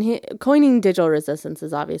 I mean, coining digital resistance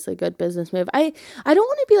is obviously a good business move. I don't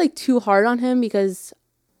want to be like too hard on him because...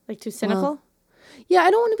 Like too cynical? Well, yeah, I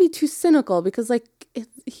don't want to be too cynical because like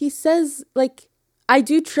he says like, I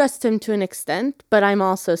do trust him to an extent, but I'm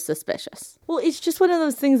also suspicious. Well, it's just one of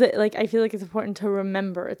those things that like I feel like it's important to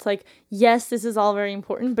remember. It's like, yes, this is all very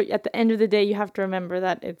important, but at the end of the day, you have to remember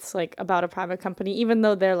that it's like about a private company, even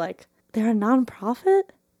though they're a nonprofit.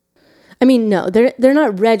 I mean, no, they're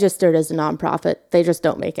not registered as a nonprofit. They just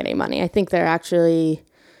don't make any money. I think they're actually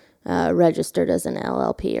registered as an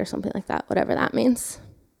LLP or something like that, whatever that means.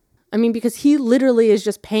 I mean, because he literally is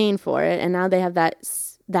just paying for it, and now they have that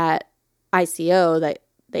ICO that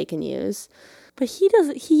they can use. But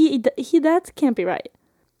that can't be right.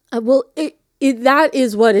 Well, that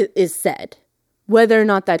is what is said, whether or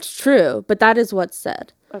not that's true. But that is what's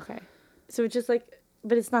said. Okay, so it's just like,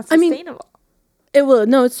 but it's not sustainable.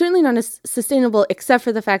 No, it's certainly not sustainable, except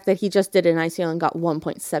for the fact that he just did an ICO and got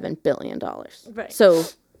 $1.7 billion. Right. So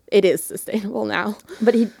it is sustainable now.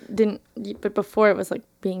 But he didn't. But before it was like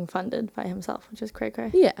being funded by himself, which is cray.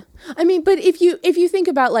 Yeah, I mean, but if you think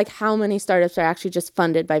about like how many startups are actually just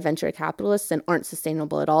funded by venture capitalists and aren't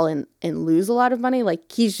sustainable at all and lose a lot of money,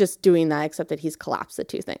 like he's just doing that, except that he's collapsed the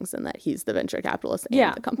two things and that he's the venture capitalist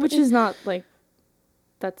and the company, which is not like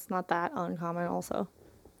that's not that uncommon, also.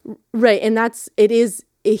 Right, and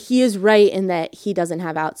he is right in that he doesn't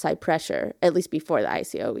have outside pressure, at least before the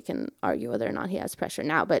ICO. We can argue whether or not he has pressure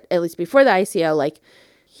now, but at least before the ICO, like,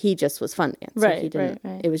 he just was funding it. So right.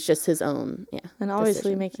 It was just his own, and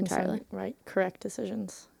obviously making some correct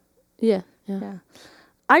decisions. Yeah.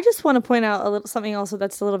 I just want to point out something also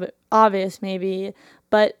that's a little bit obvious maybe,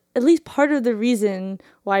 but at least part of the reason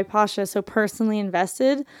why Pasha is so personally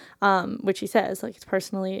invested, which he says, like,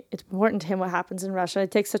 it's important to him what happens in Russia,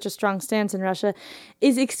 it takes such a strong stance in Russia,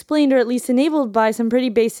 is explained or at least enabled by some pretty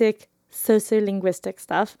basic sociolinguistic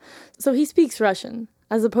stuff. So he speaks Russian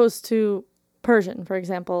as opposed to Persian, for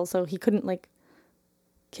example, so he couldn't, like,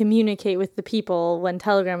 communicate with the people when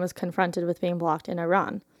Telegram was confronted with being blocked in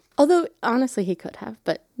Iran. Although, honestly, he could have,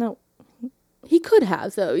 but... No. He could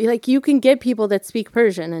have, though. Like, you can get people that speak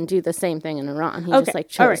Persian and do the same thing in Iran. He just, like,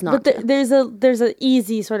 chose not to. But there's a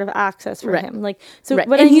easy sort of access for him. Like, so right.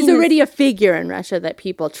 And he's already a figure in Russia that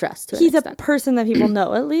people trust. He's a person that people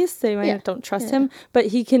know, at least. They might don't trust him. But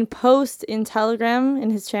he can post in Telegram,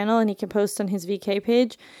 in his channel, and he can post on his VK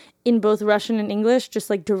page in both Russian and English,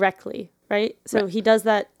 just, like, directly, right? So he does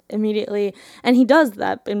that immediately, and he does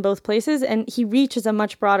that in both places, and he reaches a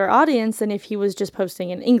much broader audience than if he was just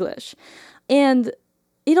posting in English. And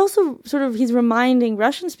it also sort of, he's reminding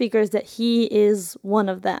Russian speakers that he is one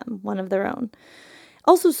of them, one of their own.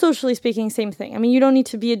 Also, socially speaking, same thing. I mean, you don't need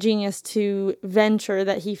to be a genius to venture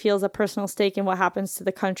that he feels a personal stake in what happens to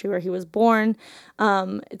the country where he was born.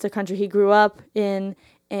 It's a country he grew up in,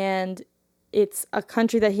 and it's a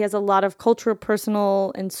country that he has a lot of cultural,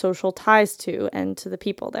 personal, and social ties to, and to the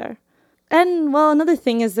people there. And, well, another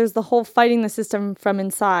thing is there's the whole fighting the system from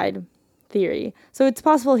inside theory. So it's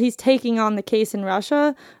possible he's taking on the case in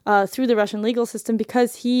Russia through the Russian legal system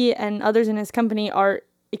because he and others in his company are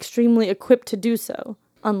extremely equipped to do so,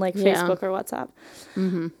 unlike Facebook or WhatsApp.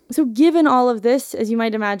 Mm-hmm. So given all of this, as you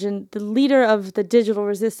might imagine, the leader of the digital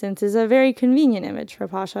resistance is a very convenient image for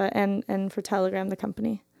Pasha and for Telegram, the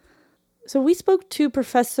company. So we spoke to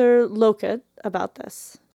Professor Loket about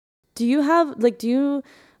this. Do you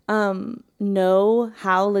know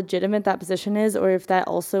how legitimate that position is, or if that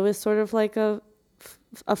also is sort of like a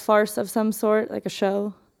farce of some sort, like a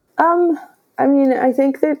show? I mean, I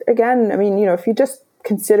think that, again, I mean, you know, if you just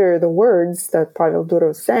consider the words that Pavel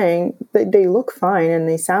Durov is saying, they look fine and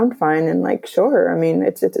they sound fine, and like, sure, I mean,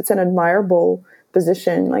 it's an admirable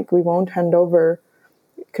position. Like, we won't hand over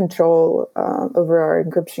control over our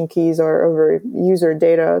encryption keys or over user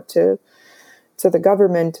data to the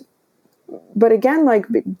government. But again, like,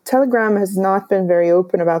 Telegram has not been very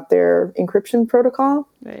open about their encryption protocol.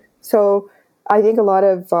 Right. So I think a lot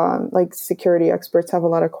of like security experts have a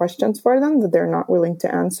lot of questions for them that they're not willing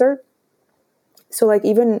to answer. So like,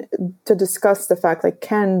 even to discuss the fact, like,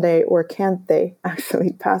 can they or can't they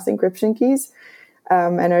actually pass encryption keys?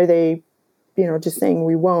 And are they, you know, just saying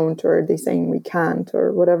we won't, or are they saying we can't,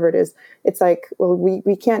 or whatever it is? It's like, well,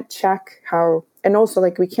 we can't check how, and also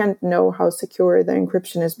like, we can't know how secure the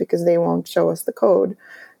encryption is because they won't show us the code,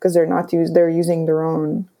 because they're using their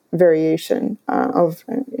own variation of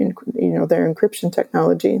their encryption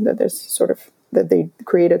technology that they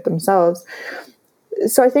created themselves.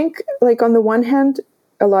 So I think, like, on the one hand,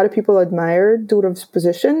 a lot of people admire Durov's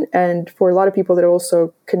position, and for a lot of people that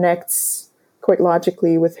also connects quite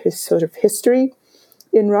logically with his sort of history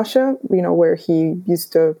in Russia, you know, where he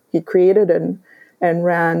created and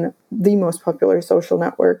ran the most popular social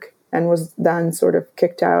network and was then sort of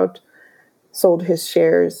kicked out, sold his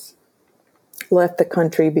shares, left the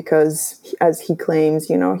country because, as he claims,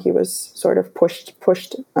 you know, he was sort of pushed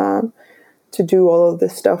to do all of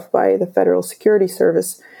this stuff by the Federal Security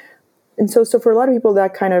Service. And so for a lot of people,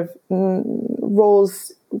 that kind of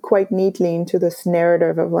rolls quite neatly into this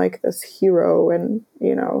narrative of like this hero and,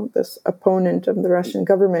 you know, this opponent of the Russian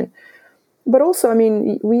government. But also, I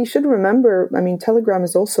mean, we should remember, I mean, Telegram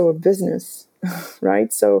is also a business,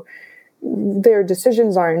 right? So their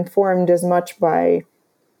decisions are informed as much by,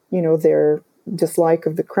 you know, their dislike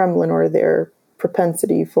of the Kremlin or their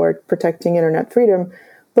propensity for protecting internet freedom,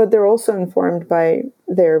 but they're also informed by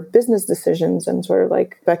their business decisions and sort of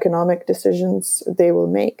like economic decisions they will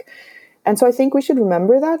make. And so I think we should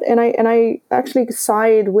remember that. And I actually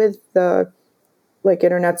side with the like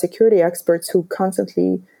internet security experts who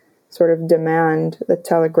constantly sort of demand that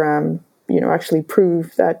Telegram, you know, actually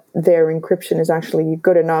prove that their encryption is actually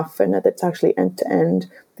good enough and that it's actually end to end,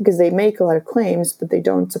 because they make a lot of claims, but they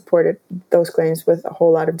don't support those claims with a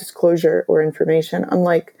whole lot of disclosure or information,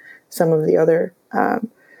 unlike some of the other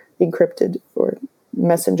encrypted or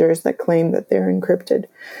messengers that claim that they're encrypted.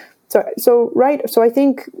 So I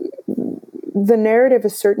think the narrative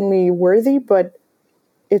is certainly worthy, but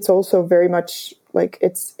it's also very much like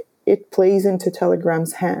it plays into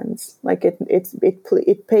Telegram's hands. Like it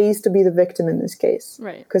pays to be the victim in this case,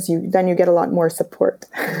 right? Because then you get a lot more support.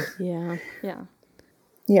 Yeah.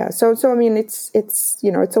 So I mean, it's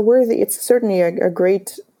you know, it's certainly a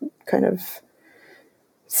great kind of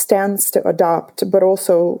stance to adopt, but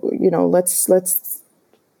also, you know, let's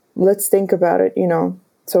think about it, you know.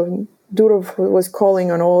 So Durov was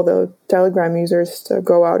calling on all the Telegram users to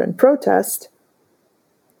go out and protest,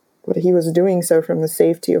 but he was doing so from the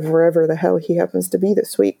safety of wherever the hell he happens to be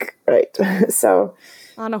this week, right? So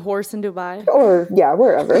on a horse in Dubai, or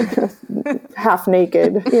wherever, half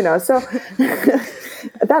naked, you know. So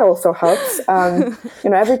that also helps. You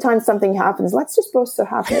know, every time something happens, let's just post a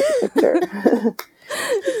half naked picture.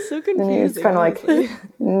 It's so confusing. It's kind of like,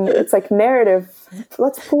 it's like narrative.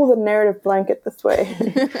 Let's pull the narrative blanket this way.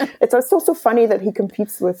 It's also funny that he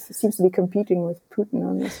seems to be competing with Putin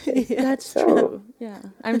on this case. Yeah, that's true. Yeah,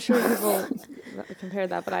 I'm sure people compare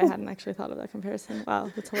that, but I hadn't actually thought of that comparison. Wow,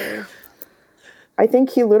 that's hilarious. I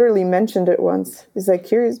think he literally mentioned it once. He's like,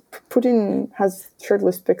 Putin has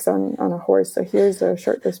shirtless pics on a horse, so here's a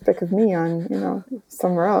shirtless pic of me on, you know,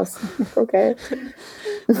 somewhere else. Okay.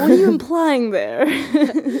 What are you implying there?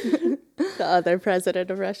 The other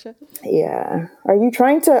president of Russia. Yeah. Are you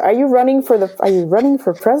running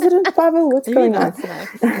for president, Pavel? What's going on?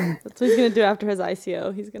 That's what he's going to do after his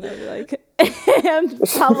ICO. He's going to be like, and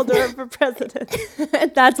Pavel Durov for president.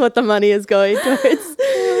 That's what the money is going towards.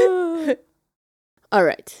 All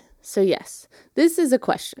right. So yes, this is a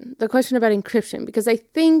question. The question about encryption, because I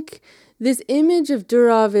think this image of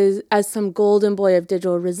Durov as some golden boy of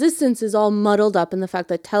digital resistance is all muddled up in the fact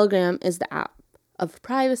that Telegram is the app of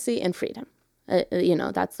privacy and freedom. You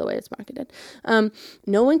know, that's the way it's marketed.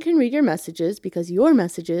 No one can read your messages because your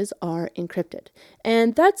messages are encrypted.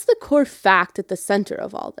 And that's the core fact at the center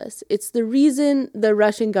of all this. It's the reason the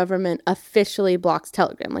Russian government officially blocks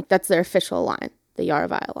Telegram. Like, that's their official line, the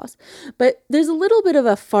Yarovaya laws. But there's a little bit of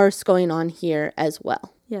a farce going on here as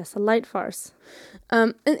well. Yes, a light farce.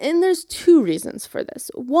 And there's two reasons for this.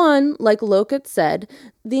 One, like Lokut said,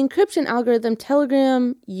 the encryption algorithm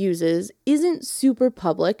Telegram uses isn't super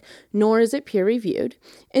public, nor is it peer-reviewed.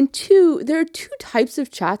 And two, there are two types of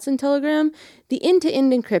chats in Telegram, the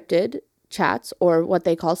end-to-end encrypted chats, or what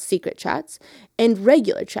they call secret chats, and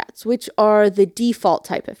regular chats, which are the default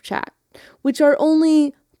type of chat, which are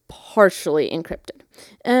only partially encrypted.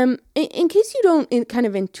 In case you don't kind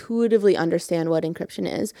of intuitively understand what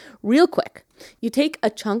encryption is, real quick, you take a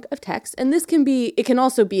chunk of text, and it can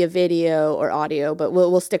also be a video or audio, but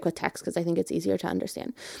we'll stick with text because I think it's easier to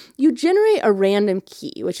understand. You generate a random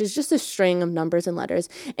key, which is just a string of numbers and letters,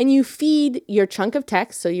 and you feed your chunk of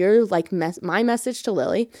text, so you're like my message to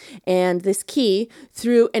Lily, and this key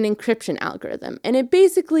through an encryption algorithm. And it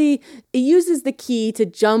uses the key to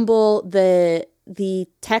jumble the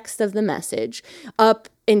text of the message up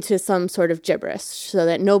into some sort of gibberish so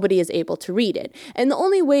that nobody is able to read it. And the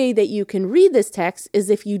only way that you can read this text is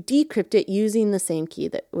if you decrypt it using the same key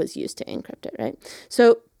that was used to encrypt it, right?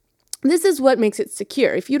 So this is what makes it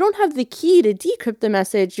secure. If you don't have the key to decrypt the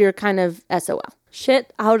message, you're kind of SOL.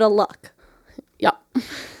 Shit out of luck. Yeah.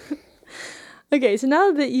 Okay, so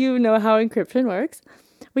now that you know how encryption works,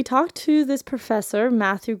 we talked to this professor,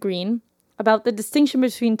 Matthew Green, about the distinction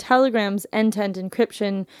between Telegram's end-to-end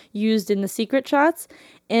encryption used in the secret chats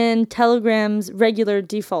and Telegram's regular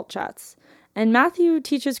default chats. And Matthew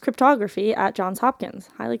teaches cryptography at Johns Hopkins,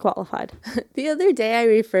 highly qualified. The other day I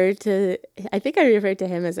referred to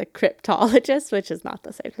him as a cryptologist, which is not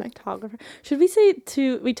the same thing. Cryptographer. Should we say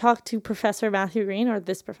we talked to Professor Matthew Green or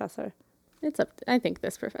this professor? I think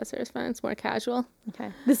this professor is fine. It's more casual.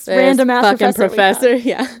 Okay. This random ass professor.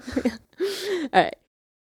 Yeah. All right.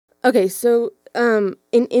 Okay, so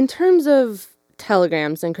in terms of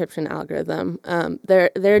Telegram's encryption algorithm,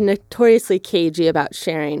 they're notoriously cagey about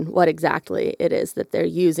sharing what exactly it is that they're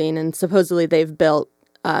using, and supposedly they've built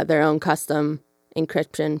their own custom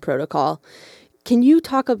encryption protocol. Can you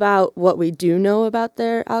talk about what we do know about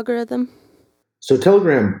their algorithm? So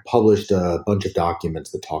Telegram published a bunch of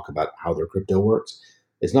documents that talk about how their crypto works.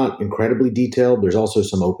 It's not incredibly detailed. There's also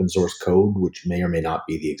some open source code, which may or may not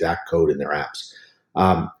be the exact code in their apps.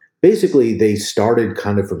 Basically, they started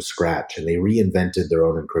kind of from scratch and they reinvented their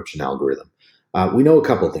own encryption algorithm. We know a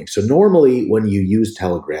couple of things. So normally when you use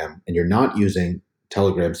Telegram and you're not using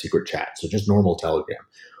Telegram secret chat, so just normal Telegram,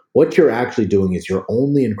 what you're actually doing is you're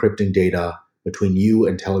only encrypting data between you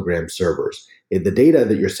and Telegram servers. The data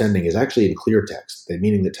that you're sending is actually in clear text,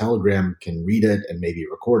 meaning that Telegram can read it and maybe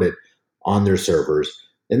record it on their servers.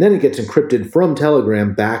 And then it gets encrypted from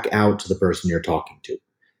Telegram back out to the person you're talking to.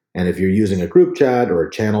 And if you're using a group chat or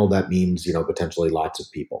a channel, that means, potentially lots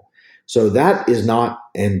of people. So that is not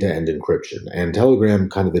end-to-end encryption. And Telegram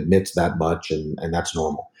kind of admits that much, and that's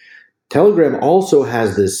normal. Telegram also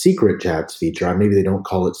has this secret chats feature. Maybe they don't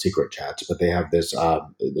call it secret chats, but they have this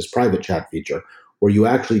private chat feature where you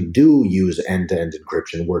actually do use end-to-end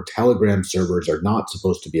encryption, where Telegram servers are not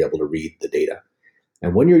supposed to be able to read the data.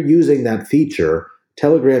 And when you're using that feature,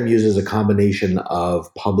 Telegram uses a combination of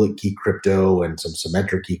public key crypto and some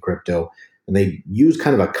symmetric key crypto, and they use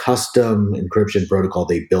kind of a custom encryption protocol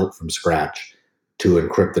they built from scratch to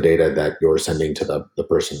encrypt the data that you're sending to the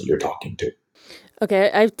person that you're talking to. Okay,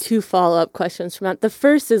 I have two follow-up questions from that. The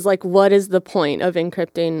first is what is the point of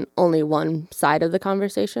encrypting only one side of the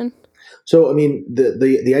conversation? So,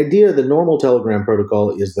 the idea, the normal Telegram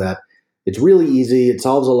protocol is that it's really easy. It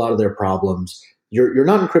solves a lot of their problems. You're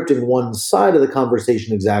not encrypting one side of the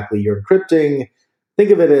conversation exactly. You're encrypting, think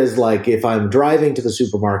of it as like if I'm driving to the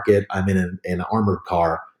supermarket, I'm in an armored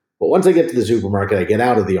car. But once I get to the supermarket, I get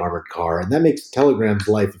out of the armored car. And that makes Telegram's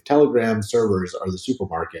life, if Telegram servers are the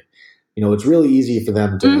supermarket, it's really easy for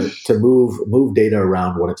them to move data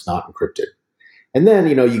around when it's not encrypted. And then,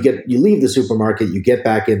 you leave the supermarket, you get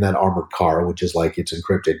back in that armored car, which is like it's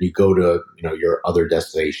encrypted. You go to, your other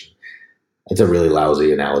destination. It's a really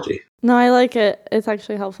lousy analogy. No, I like it. It's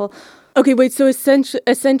actually helpful. Okay, wait. So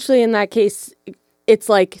essentially in that case, it's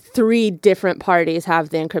like three different parties have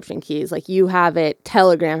the encryption keys. Like you have it,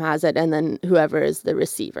 Telegram has it, and then whoever is the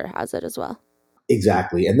receiver has it as well.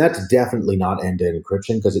 Exactly. And that's definitely not end-to-end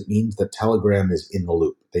encryption because it means that Telegram is in the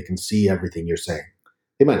loop. They can see everything you're saying.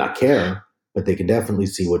 They might not care, but they can definitely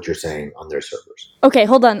see what you're saying on their servers. Okay,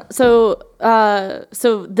 hold on. So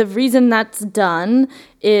the reason that's done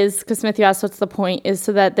is, because Smith, you asked what's the point, is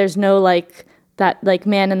so that there's no that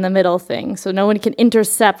man in the middle thing. So no one can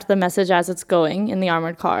intercept the message as it's going in the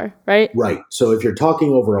armored car, right? Right. So if you're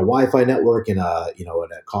talking over a Wi-Fi network in a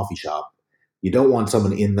coffee shop, you don't want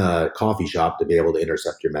someone in the coffee shop to be able to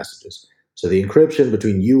intercept your messages. So the encryption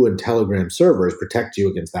between you and Telegram servers protects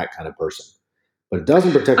you against that kind of person. but it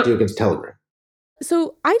doesn't protect you against Telegram.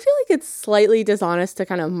 So I feel like it's slightly dishonest to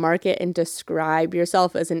kind of market and describe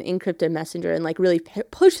yourself as an encrypted messenger and like really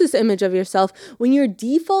push this image of yourself when your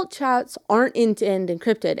default chats aren't end-to-end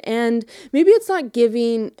encrypted. And maybe it's not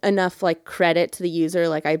giving enough like credit to the user.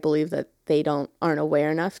 Like I believe that they aren't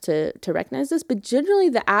aware enough to recognize this, but generally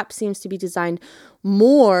the app seems to be designed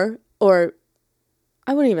more, or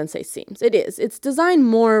I wouldn't even say seems. It's designed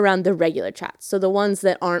more around the regular chats, so the ones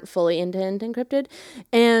that aren't fully end-to-end encrypted.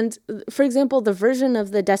 And for example, the version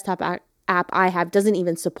of the desktop app I have doesn't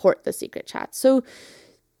even support the secret chat. So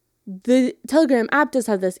the Telegram app does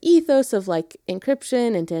have this ethos of like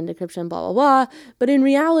encryption, end-to-end encryption, blah, blah, blah. But in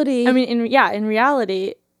reality... in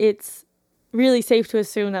reality, it's really safe to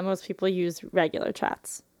assume that most people use regular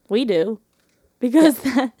chats. We do. Because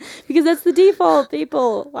that's the default,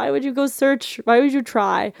 people. Why would you go search? Why would you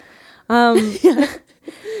try? The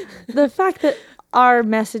fact that our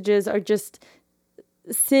messages are just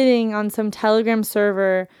sitting on some Telegram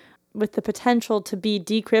server with the potential to be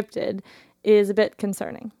decrypted is a bit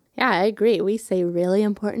concerning. Yeah, I agree. We say really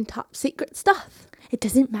important top secret stuff. It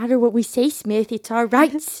doesn't matter what we say, Smith. It's our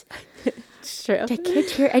rights. It's true. I can't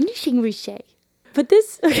hear anything we say. But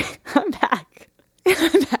this... Okay, I'm back.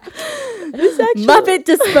 This Muppet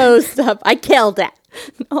disposed of. I killed it.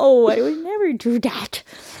 No, I would never do that.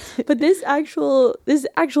 But this actual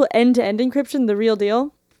end-to-end encryption, the real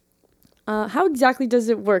deal, how exactly does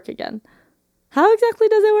it work again? How does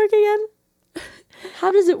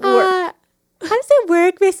it work? How does it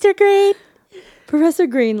work, Mr. Green? Professor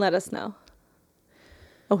Green let us know.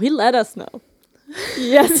 Oh, he let us know.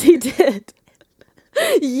 Yes, he did.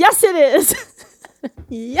 Yes, it is.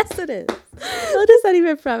 Yes, it is. What is that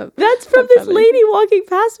even from? That's from this lady walking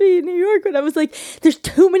past me in New York when I was like, there's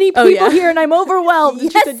too many people here and I'm overwhelmed.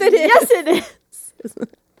 Yes, it is.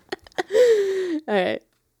 All right.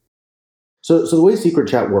 So the way Secret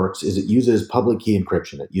Chat works is it uses public key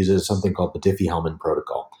encryption. It uses something called the Diffie-Hellman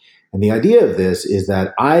protocol. And the idea of this is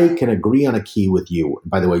that I can agree on a key with you.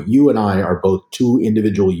 And by the way, you and I are both two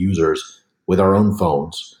individual users with our own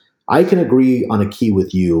phones. I can agree on a key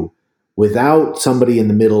with you without somebody in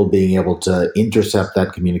the middle being able to intercept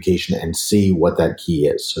that communication and see what that key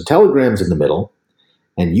is. So Telegram's in the middle,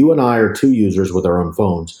 and you and I are two users with our own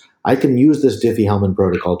phones. I can use this Diffie-Hellman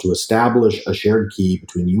protocol to establish a shared key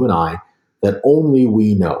between you and I that only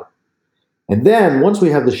we know. And then once we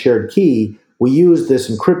have the shared key, we use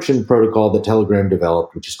this encryption protocol that Telegram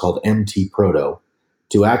developed, which is called MT-Proto,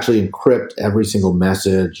 to actually encrypt every single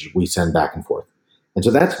message we send back and forth. And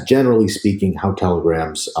so that's generally speaking how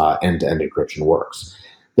Telegram's end-to-end encryption works.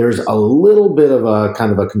 There's a little bit of a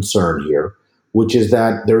kind of a concern here, which is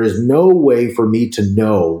that there is no way for me to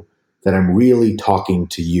know that I'm really talking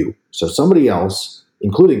to you. So somebody else,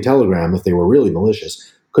 including Telegram, if they were really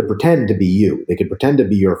malicious, could pretend to be you. They could pretend to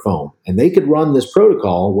be your phone. And they could run this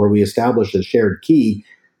protocol where we establish a shared key.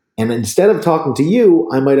 And instead of talking to you,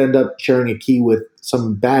 I might end up sharing a key with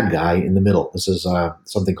some bad guy in the middle. This is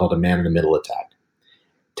something called a man-in-the-middle attack.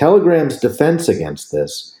 Telegram's defense against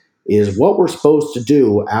this is what we're supposed to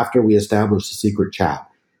do after we establish the secret chat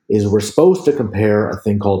is we're supposed to compare a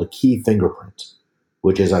thing called a key fingerprint,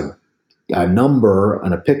 which is a number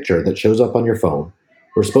and a picture that shows up on your phone.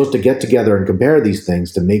 We're supposed to get together and compare these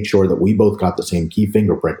things to make sure that we both got the same key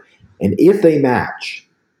fingerprint. And if they match,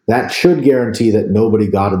 that should guarantee that nobody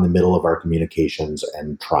got in the middle of our communications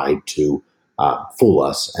and tried to fool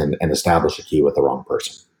us and establish a key with the wrong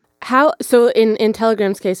person. So in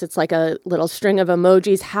Telegram's case, it's like a little string of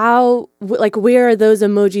emojis. Where are those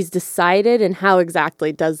emojis decided, and how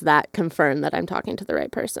exactly does that confirm that I'm talking to the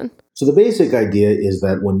right person? So the basic idea is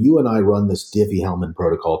that when you and I run this Diffie-Hellman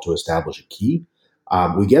protocol to establish a key,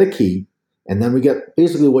 we get a key, and then we get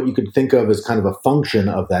basically what you could think of as kind of a function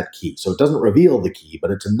of that key. So it doesn't reveal the key,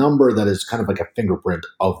 but it's a number that is kind of like a fingerprint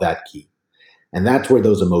of that key. And that's where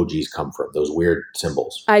those emojis come from, those weird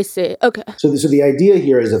symbols. I see. Okay. So the idea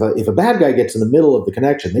here is if a bad guy gets in the middle of the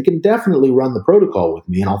connection, they can definitely run the protocol with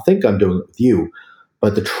me, and I'll think I'm doing it with you.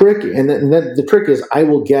 But the trick, the trick is I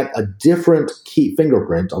will get a different key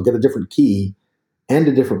fingerprint. I'll get a different key and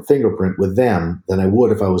a different fingerprint with them than I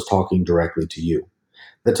would if I was talking directly to you.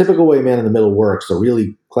 The typical way man in the middle works, the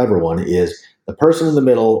really clever one, is the person in the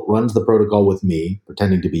middle runs the protocol with me,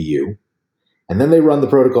 pretending to be you. And then they run the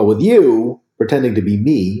protocol with you, pretending to be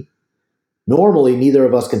me. Normally, neither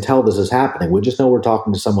of us can tell this is happening. We just know we're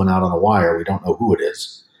talking to someone out on a wire. We don't know who it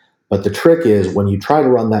is. But the trick is when you try to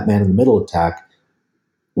run that man in the middle attack,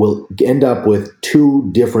 we'll end up with two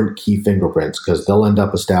different key fingerprints because they'll end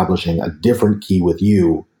up establishing a different key with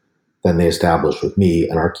you than they established with me,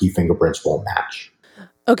 and our key fingerprints won't match.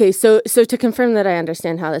 Okay, so to confirm that I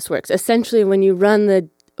understand how this works, essentially when you run the,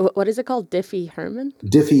 what is it called? Diffie-Hellman?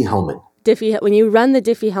 Diffie-Hellman. When you run the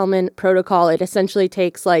Diffie-Hellman protocol, it essentially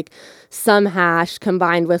takes like some hash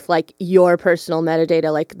combined with like your personal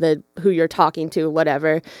metadata, like who you're talking to,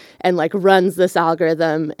 whatever, and like runs this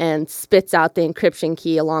algorithm and spits out the encryption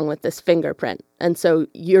key along with this fingerprint. And so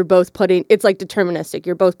you're both it's like deterministic.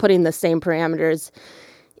 You're both putting the same parameters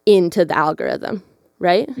into the algorithm,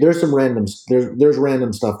 right? There's some random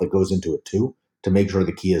stuff that goes into it too to make sure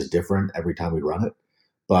the key is different every time we run it.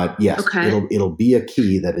 But yes, it'll be a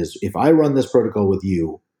key that is, if I run this protocol with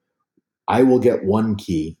you, I will get one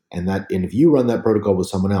key, and if you run that protocol with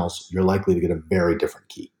someone else, you're likely to get a very different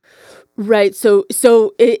key. Right. So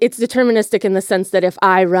it's deterministic in the sense that if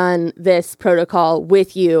I run this protocol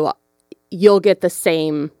with you, you'll get the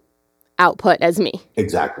same output as me.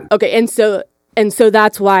 Exactly. Okay. And so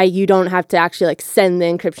that's why you don't have to actually like send the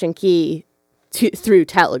encryption key through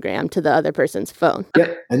Telegram to the other person's phone.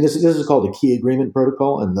 Yeah, and this is called a key agreement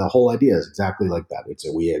protocol, and the whole idea is exactly like that.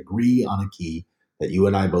 We agree on a key that you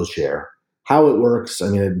and I both share. How it works, I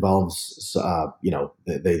mean, it involves,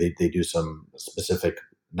 they do some specific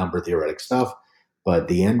number theoretic stuff, but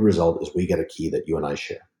the end result is we get a key that you and I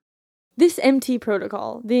share. This MT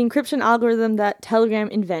protocol, the encryption algorithm that Telegram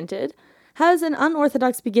invented, has an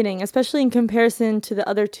unorthodox beginning, especially in comparison to the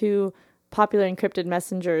other two popular encrypted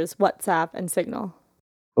messengers, WhatsApp and Signal.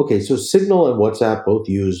 Okay, so Signal and WhatsApp both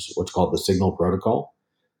use what's called the Signal protocol.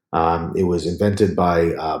 It was invented by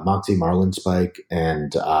Moxie Marlinspike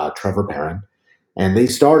and Trevor Perrin, and they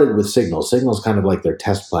started with Signal. Signal's kind of like their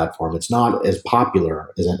test platform. It's not as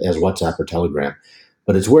popular as WhatsApp or Telegram,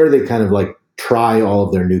 but it's where they kind of like try all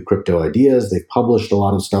of their new crypto ideas. They've published a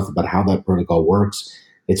lot of stuff about how that protocol works.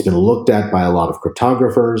 It's been looked at by a lot of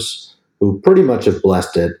cryptographers who pretty much have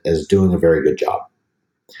blessed it as doing a very good job.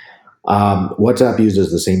 WhatsApp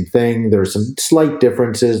uses the same thing. There are some slight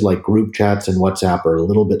differences, like group chats in WhatsApp are a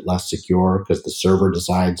little bit less secure because the server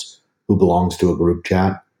decides who belongs to a group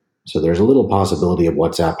chat. So there's a little possibility of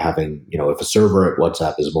WhatsApp having, if a server at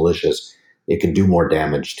WhatsApp is malicious, it can do more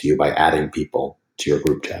damage to you by adding people to your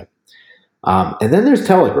group chat. And then there's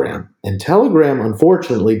Telegram. And Telegram,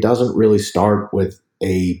 unfortunately, doesn't really start with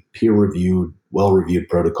a peer-reviewed, well-reviewed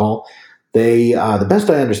protocol. The best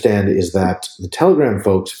I understand is that the Telegram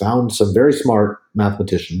folks found some very smart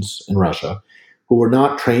mathematicians in Russia who were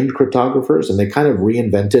not trained cryptographers, and they kind of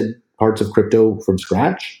reinvented parts of crypto from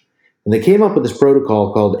scratch. And they came up with this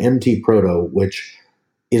protocol called MT-Proto, which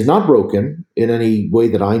is not broken in any way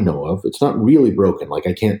that I know of. It's not really broken, like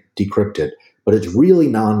I can't decrypt it, but it's really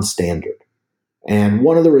non-standard. And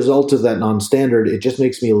one of the results of that non-standard, it just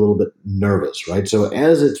makes me a little bit nervous, right? So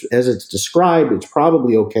as it's described, it's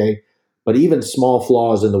probably okay. But even small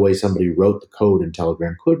flaws in the way somebody wrote the code in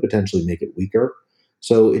Telegram could potentially make it weaker.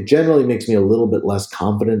 So it generally makes me a little bit less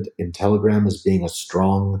confident in Telegram as being a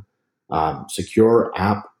strong, secure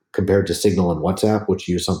app compared to Signal and WhatsApp, which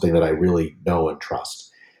use something that I really know and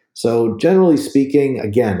trust. So generally speaking,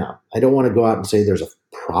 again, I don't want to go out and say there's a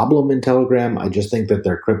problem in Telegram. I just think that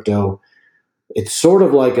their crypto, it's sort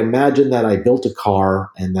of like, imagine that I built a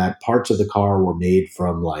car and that parts of the car were made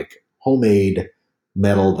from like homemade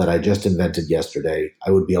metal that I just invented yesterday.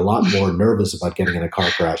 I would be a lot more nervous about getting in a car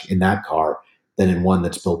crash in that car than in one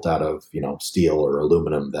that's built out of, steel or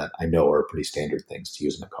aluminum that I know are pretty standard things to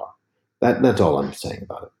use in a car. That's all I'm saying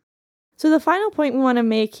about it. So the final point we want to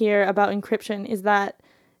make here about encryption is that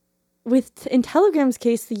in Telegram's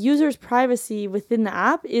case, the user's privacy within the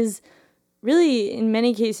app is really, in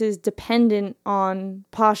many cases, dependent on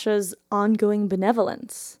Pasha's ongoing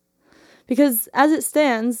benevolence. Because as it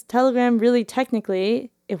stands, Telegram really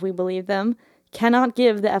technically, if we believe them, cannot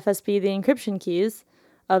give the FSB the encryption keys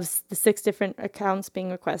of the 6 different accounts being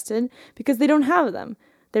requested because they don't have them.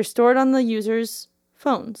 They're stored on the user's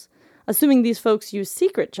phones, assuming these folks use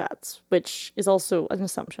secret chats, which is also an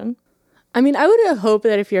assumption. I mean, I would hope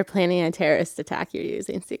that if you're planning a terrorist attack, you're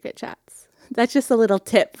using secret chats. That's just a little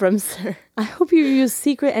tip from Sir. I hope you use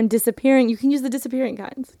secret and disappearing. You can use the disappearing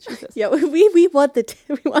kinds. Jesus. Yeah, we want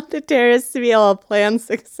the terrorists to be able to plan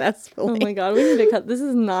successfully. Oh my God, we need to cut. This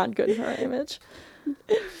is not good for our image.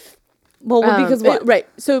 Well, because what? Right.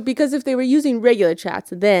 So because if they were using regular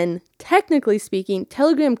chats, then technically speaking,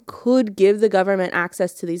 Telegram could give the government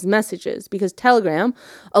access to these messages because Telegram,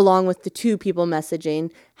 along with the 2 people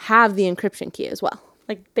messaging, have the encryption key as well.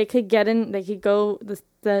 Like they could get in, they could go,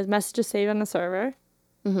 the message is saved on the server,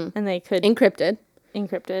 and they could encrypted,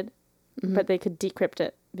 but they could decrypt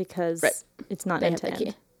it because it's not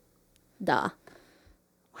end-to-end. Duh.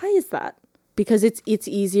 Why is that? because it's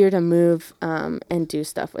easier to move and do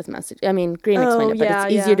stuff with messages. I mean, Green explained it, but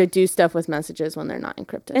it's easier to do stuff with messages when they're not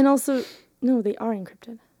encrypted. And also, no, they are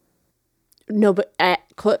encrypted. No, but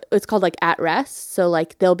it's called like at rest. So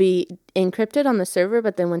like they'll be encrypted on the server,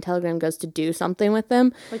 but then when Telegram goes to do something with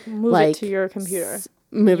them, like move it to your computer.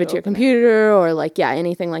 Move it to your computer or like,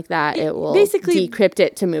 anything like that. It will basically decrypt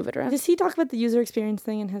it to move it around. Does he talk about the user experience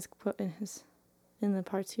thing in in the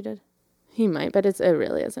parts he did? He might, but it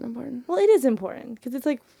really isn't important. Well, it is important because it's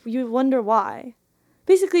like you wonder why.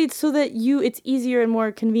 Basically, it's so that it's easier and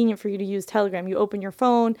more convenient for you to use Telegram. You open your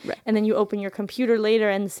phone, and then you open your computer later,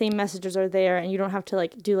 and the same messages are there, and you don't have to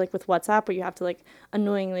like do like with WhatsApp, where you have to like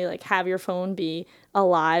annoyingly like have your phone be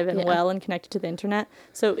alive and well and connected to the internet.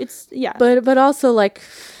 So it's But also like,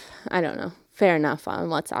 I don't know. Fair enough on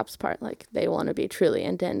WhatsApp's part. Like they want to be truly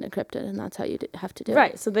end-to-end encrypted, and that's how you have to do it.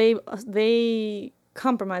 Right. So they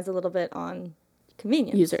compromise a little bit on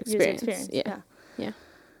convenience, user experience. Yeah.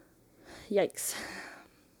 Yikes.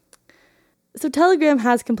 So Telegram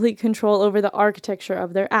has complete control over the architecture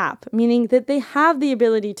of their app, meaning that they have the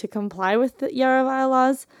ability to comply with the Yarovaya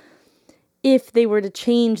laws if they were to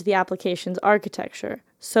change the application's architecture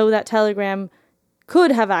so that Telegram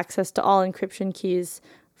could have access to all encryption keys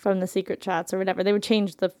from the secret chats or whatever. They would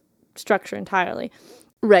change the structure entirely.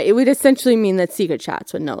 Right. It would essentially mean that secret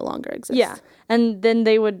chats would no longer exist. Yeah. And then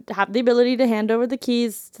they would have the ability to hand over the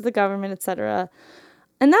keys to the government, etc.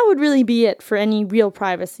 And that would really be it for any real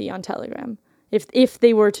privacy on Telegram. If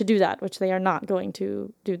they were to do that, which they are not going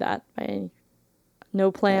to do that by any,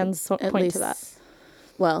 no plans point to that.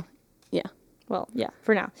 Well, yeah. Well, yeah,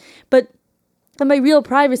 for now. But by real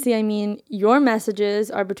privacy, I mean your messages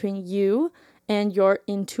are between you and your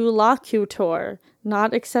interlocutor,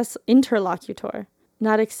 not accessible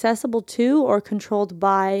to or controlled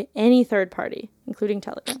by any third party, including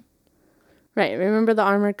Telegram. Right. Remember the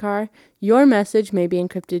armored car? Your message may be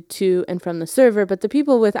encrypted to and from the server, but the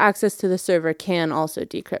people with access to the server can also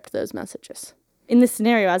decrypt those messages. In this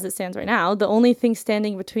scenario, as it stands right now, the only thing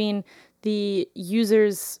standing between the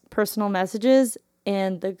user's personal messages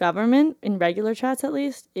and the government, in regular chats at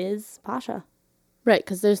least, is Pasha. Right,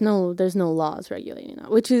 because there's no laws regulating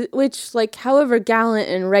that. Which like however gallant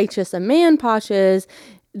and righteous a man Pasha is,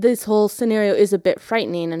 this whole scenario is a bit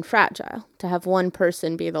frightening and fragile to have one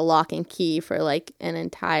person be the lock and key for like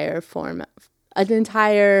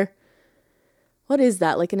what is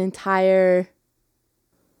that? Like an entire,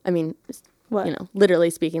 I mean, what? You know, literally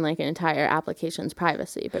speaking like an entire application's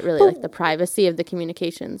privacy, but really like the privacy of the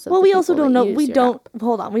communications. Of we also don't know, we don't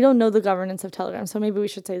know the governance of Telegram, so maybe we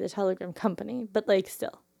should say the Telegram company, but like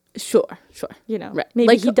still. Sure. You know, right. Maybe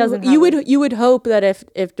like, he doesn't. You would hope that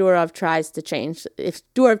if Durov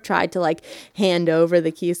tried to like hand over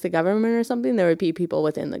the keys to government or something, there would be people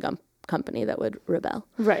within the company that would rebel.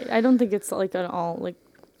 Right. I don't think it's like an all like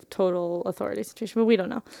total authority situation, but we don't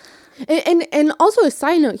know. And also a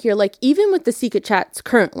side note here, like even with the secret chats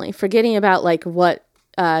currently, forgetting about like what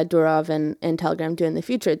Durov and Telegram do in the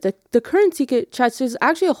future, the current secret chats, there's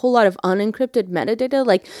actually a whole lot of unencrypted metadata,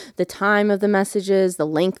 like the time of the messages, the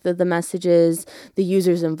length of the messages, the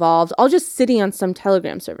users involved, all just sitting on some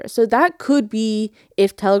Telegram server. So that could be,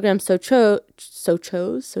 if Telegram so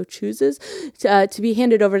chooses to be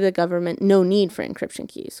handed over to the government, no need for encryption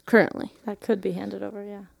keys currently. That could be handed over,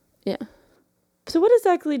 yeah. Yeah. So what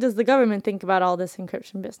exactly does the government think about all this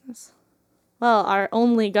encryption business? Well, our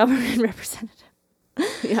only government representative,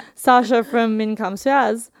 Sasha from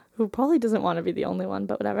Minkomsvaz, who probably doesn't want to be the only one,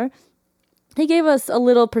 but whatever. He gave us a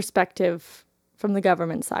little perspective from the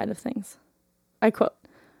government side of things. I quote,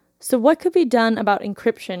 "So what could be done about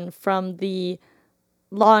encryption from the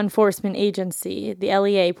law enforcement agency, the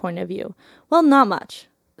LEA point of view? Well, not much.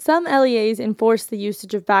 Some LEAs enforce the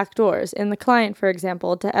usage of backdoors in the client, for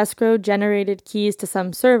example, to escrow generated keys to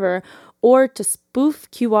some server or to spoof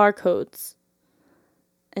QR codes.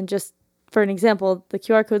 And just for an example, the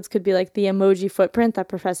QR codes could be like the emoji footprint that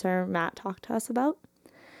Professor Matt talked to us about.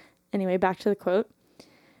 Anyway, back to the quote.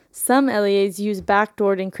 Some LEAs use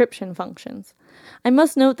backdoored encryption functions. I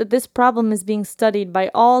must note that this problem is being studied by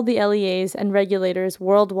all the LEAs and regulators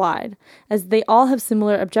worldwide, as they all have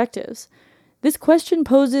similar objectives. This question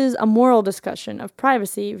poses a moral discussion of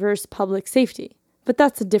privacy versus public safety, but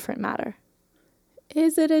that's a different matter."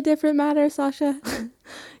 Is it a different matter, Sasha?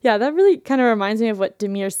 Yeah, that really kind of reminds me of what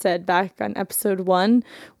Demir said back on episode 1,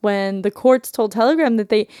 when the courts told Telegram that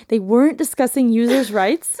they weren't discussing users'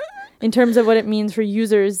 rights in terms of what it means for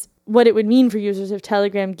users, what it would mean for users if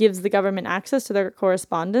Telegram gives the government access to their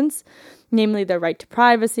correspondence, namely their right to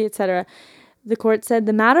privacy, etc. The court said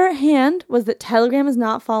the matter at hand was that Telegram is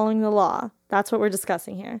not following the law, That's what we're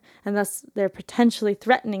discussing here. And thus, they're potentially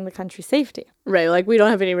threatening the country's safety. Right, like we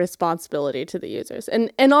don't have any responsibility to the users.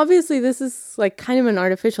 And obviously this is like kind of an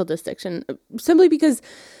artificial distinction, simply because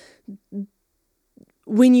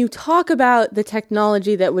when you talk about the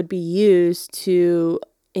technology that would be used to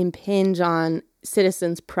impinge on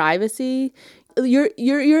citizens' privacy,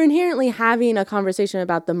 you're inherently having a conversation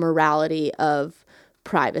about the morality of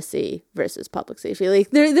privacy versus public safety. Like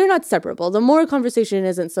they're not separable. The moral conversation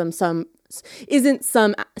isn't some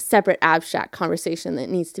separate abstract conversation that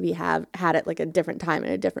needs to be had at like a different time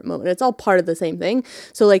and a different moment. It's all part of the same thing.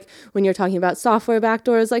 So like when you're talking about software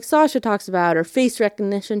backdoors like Sasha talks about, or face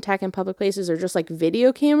recognition tech in public places, or just like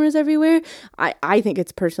video cameras everywhere, I think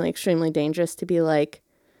it's personally extremely dangerous to be like,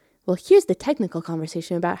 well, here's the technical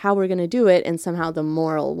conversation about how we're going to do it, and somehow the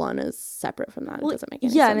moral one is separate from that. It doesn't make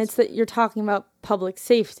any sense. Yeah, and it's that you're talking about public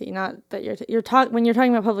safety, not that when you're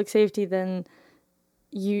talking about public safety, then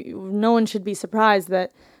no one should be surprised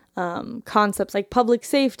that concepts like public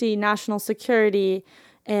safety, national security,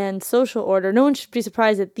 and social order, no one should be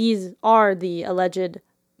surprised that these are the alleged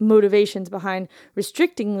motivations behind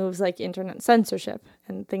restricting moves like internet censorship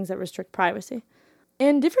and things that restrict privacy.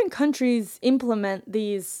 And different countries implement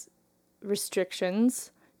these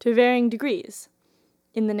restrictions to varying degrees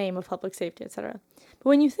in the name of public safety, etc. But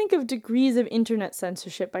when you think of degrees of internet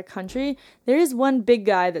censorship by country, there is one big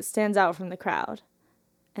guy that stands out from the crowd.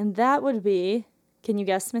 And that would be, can you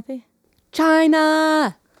guess, Smithy?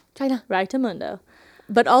 China! Right-amundo.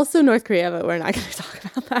 But also North Korea, but we're not going to talk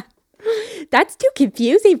about that. That's too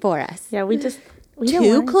confusing for us. Yeah, we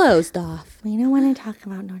closed off. We don't want to talk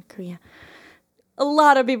about North Korea. A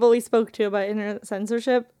lot of people we spoke to about internet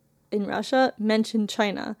censorship in Russia mentioned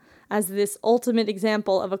China as this ultimate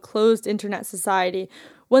example of a closed internet society,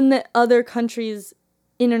 one that other countries'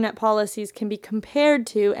 internet policies can be compared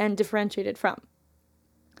to and differentiated from.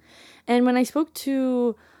 And when I spoke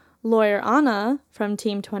to lawyer Anna from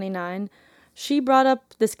Team 29, she brought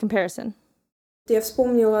up this comparison. So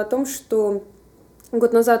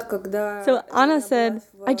Anna said,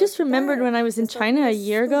 I just remembered when I was in China a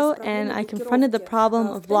year ago and I confronted the problem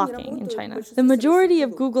of blocking in China. The majority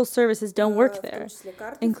of Google services don't work there,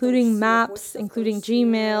 including Maps, including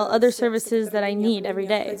Gmail, other services that I need every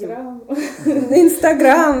day.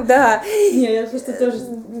 Instagram, да.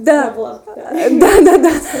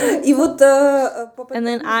 And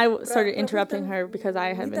then I started interrupting her because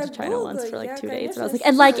I had been to China once for like 2 days. And I was like,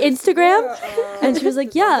 and like Instagram? And she was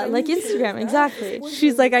like, yeah, like Instagram, exactly.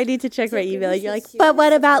 She's like, I need to check my email. You're like, but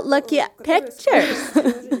what about looking at pictures?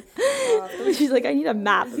 She's like, I need a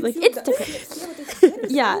map, like Instagram.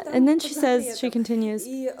 Yeah, and then she continues,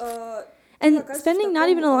 and spending not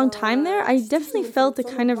even a long time there, I definitely felt a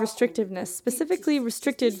kind of restrictiveness, specifically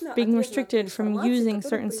being restricted from using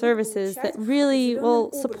certain services that really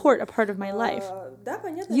will support a part of my life.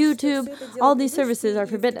 YouTube, all these services are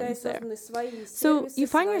forbidden there. So you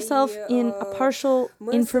find yourself in a partial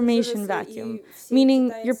information vacuum,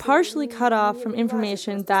 meaning you're partially cut off from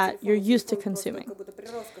information that you're used to consuming.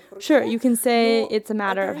 Sure, you can say it's a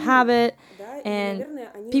matter of habit, and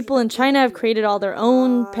people in China have created all their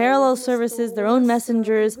own parallel services, their own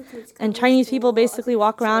messengers, and Chinese people basically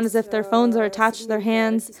walk around as if their phones are attached to their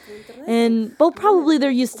hands, and well, probably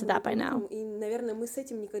they're used to that by now.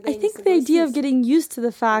 I think the idea of getting used to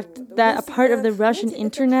the fact that a part of the Russian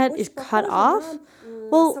internet is cut off,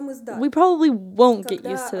 well, we probably won't get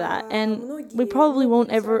used to that, and we probably won't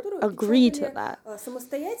ever agree to that.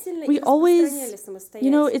 We always,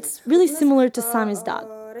 it's really similar to samizdat.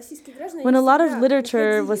 When a lot of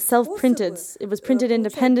literature was self-printed, it was printed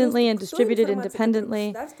independently and distributed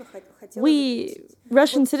independently, we,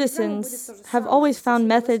 Russian citizens, have always found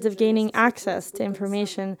methods of gaining access to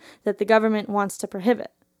information that the government wants to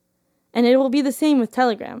prohibit. And it will be the same with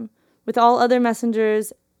Telegram. With all other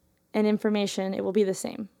messengers and information, it will be the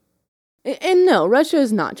same. And no, Russia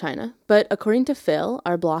is not China. But according to Phil,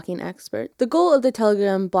 our blocking expert, the goal of the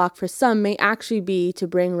Telegram block for some may actually be to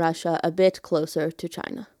bring Russia a bit closer to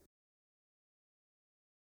China.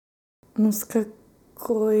 С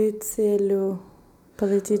какой целью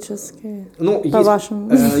политической?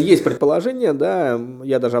 Есть предположение, да,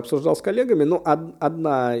 я даже обсуждал с коллегами, но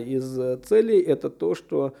одна из целей это то,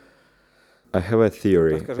 что I have a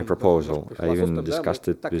theory, a proposal. I even discussed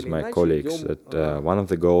it with my colleagues that one of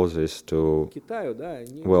the goals is to,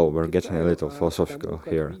 well, we're getting a little philosophical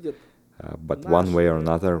here, But one way or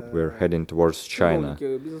another, we're heading towards China.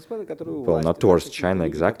 Well, not towards China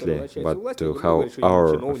exactly, but to how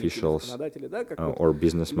our officials or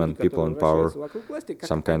businessmen, people in power,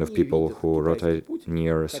 some kind of people who rotate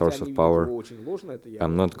near a source of power.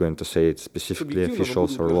 I'm not going to say it's specifically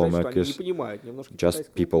officials or lawmakers,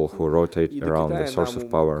 just people who rotate around the source of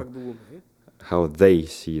power, how they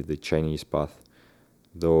see the Chinese path,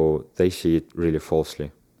 though they see it really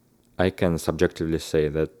falsely. I can subjectively say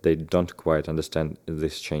that they don't quite understand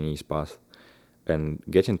this Chinese path. And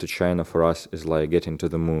getting to China for us is like getting to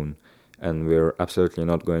the moon, and we're absolutely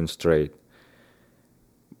not going straight.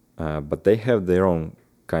 But they have their own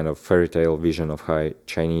kind of fairy tale vision of how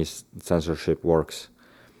Chinese censorship works.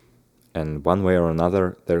 And one way or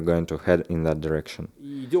another, they're going to head in that direction.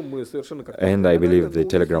 And I believe the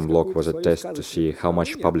Telegram blog was a test to see how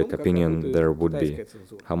much public opinion there would be,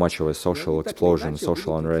 how much of a social explosion,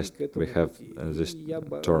 social unrest, we have this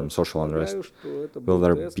term, social unrest. Will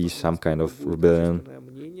there be some kind of rebellion?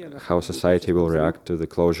 How society will react to the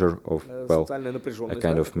closure of, well, a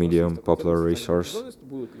kind of medium popular resource?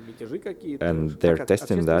 And they're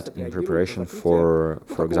testing that in preparation for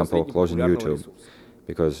example, closing YouTube.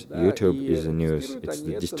 Because YouTube is the news, it's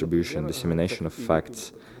the distribution, dissemination of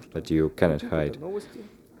facts that you cannot hide.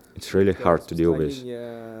 It's really hard to deal with.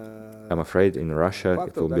 I'm afraid in Russia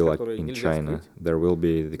it will be like in China. There will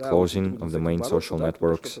be the closing of the main social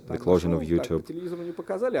networks, the closing of YouTube.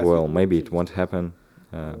 Well, maybe it won't happen,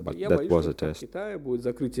 but that was a test. Будет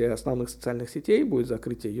закрытие основных социальных сетей, будет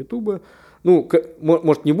закрытие YouTube. Ну,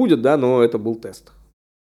 может не будет, да, но это был тест.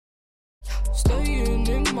 Staying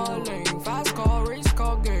in my lane, fast car, race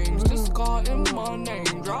car games, this car in my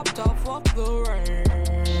name, dropped off of the rain.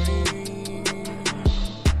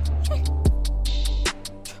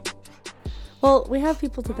 Well, we have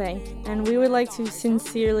people to thank, and we would like to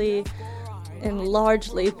sincerely and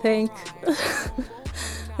largely thank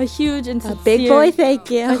a huge and sincere, big boy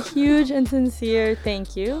thank you. A huge and sincere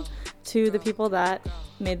thank you to the people that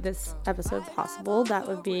made this episode possible. That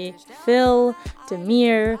would be Phil,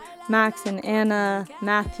 Demir, Max and Anna,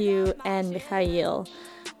 Matthew, and Mikhail.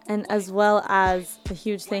 And as well as a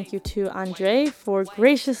huge thank you to Andre for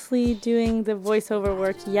graciously doing the voiceover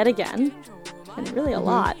work yet again, and really a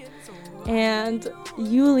lot. And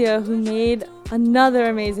Yulia, who made another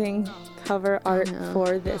amazing cover art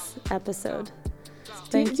for this episode.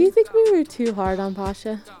 Do you think we were too hard on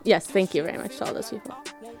Pasha? Yes, thank you very much to all those people.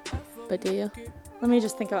 But do you? Let me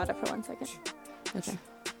just think about it for 1 second. Okay.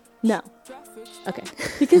 No. Okay.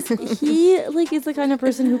 Because he is the kind of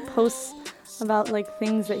person who posts about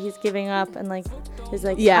things that he's giving up and is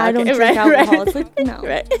like, yeah, I don't drink alcohol. Right. It's like, no.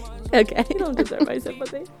 Right. Okay. You don't deserve my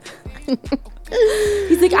sympathy.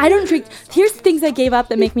 He's like, I don't drink. Here's things I gave up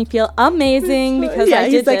that make me feel amazing because I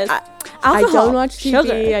did this. I don't watch TV.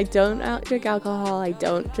 Sugar. I don't drink alcohol. I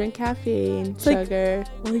don't drink caffeine. Sugar.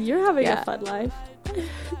 Well, you're having a fun life.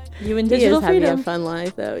 You and digital freedom. Having a fun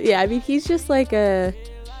life, though. Yeah, I mean, he's just like a...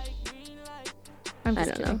 I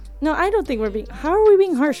don't know. No, I don't think we're being... How are we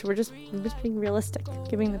being harsh? We're just being realistic,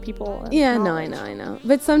 giving the people... Yeah, knowledge. No, I know.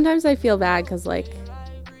 But sometimes I feel bad because,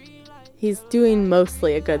 he's doing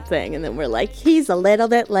mostly a good thing, and then we're like, he's a little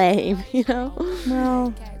bit lame, you know?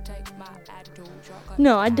 Well...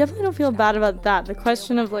 No, I definitely don't feel bad about that. The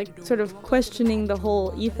question of, sort of questioning the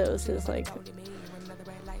whole ethos is,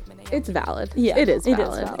 It's valid. Yeah, it is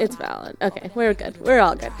valid. It's valid. Okay, we're good. We're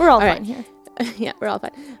all good. We're all fine here. Yeah, we're all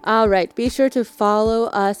fine. All right. Be sure to follow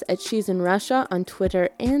us at She's in Russia on Twitter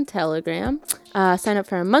and Telegram. Sign up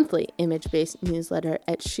for our monthly image-based newsletter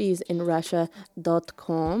at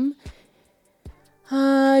she'sinrussia.com.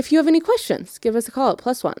 If you have any questions, give us a call at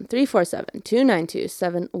 +1 347 292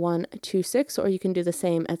 7126, or you can do the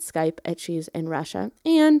same at Skype at She's in Russia.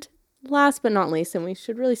 And last but not least, and we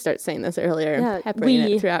should really start saying this earlier, peppering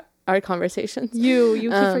it throughout our conversations. You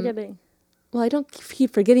keep forgetting. Well, I don't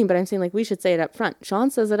keep forgetting, but I'm saying we should say it up front. Sean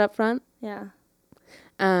says it up front. Yeah.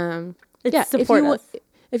 Support us.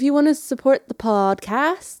 If you want to support the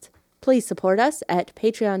podcast, please support us at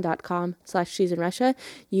patreon.com/she'sinrussia.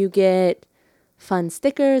 You get fun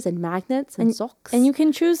stickers and magnets and socks. And you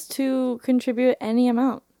can choose to contribute any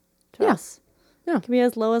amount to us. Yeah. It can be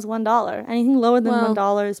as low as $1. Anything lower than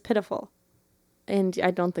 $1 is pitiful. And I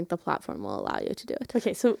don't think the platform will allow you to do it.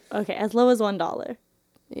 Okay, as low as $1.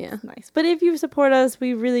 Yeah. That's nice. But if you support us,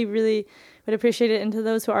 we really, really would appreciate it. And to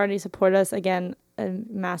those who already support us, again, a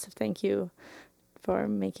massive thank you for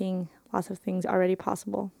making lots of things already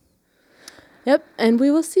possible. Yep. And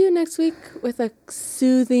we will see you next week with a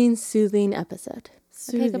soothing episode.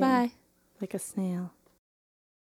 Okay, goodbye. Like a snail.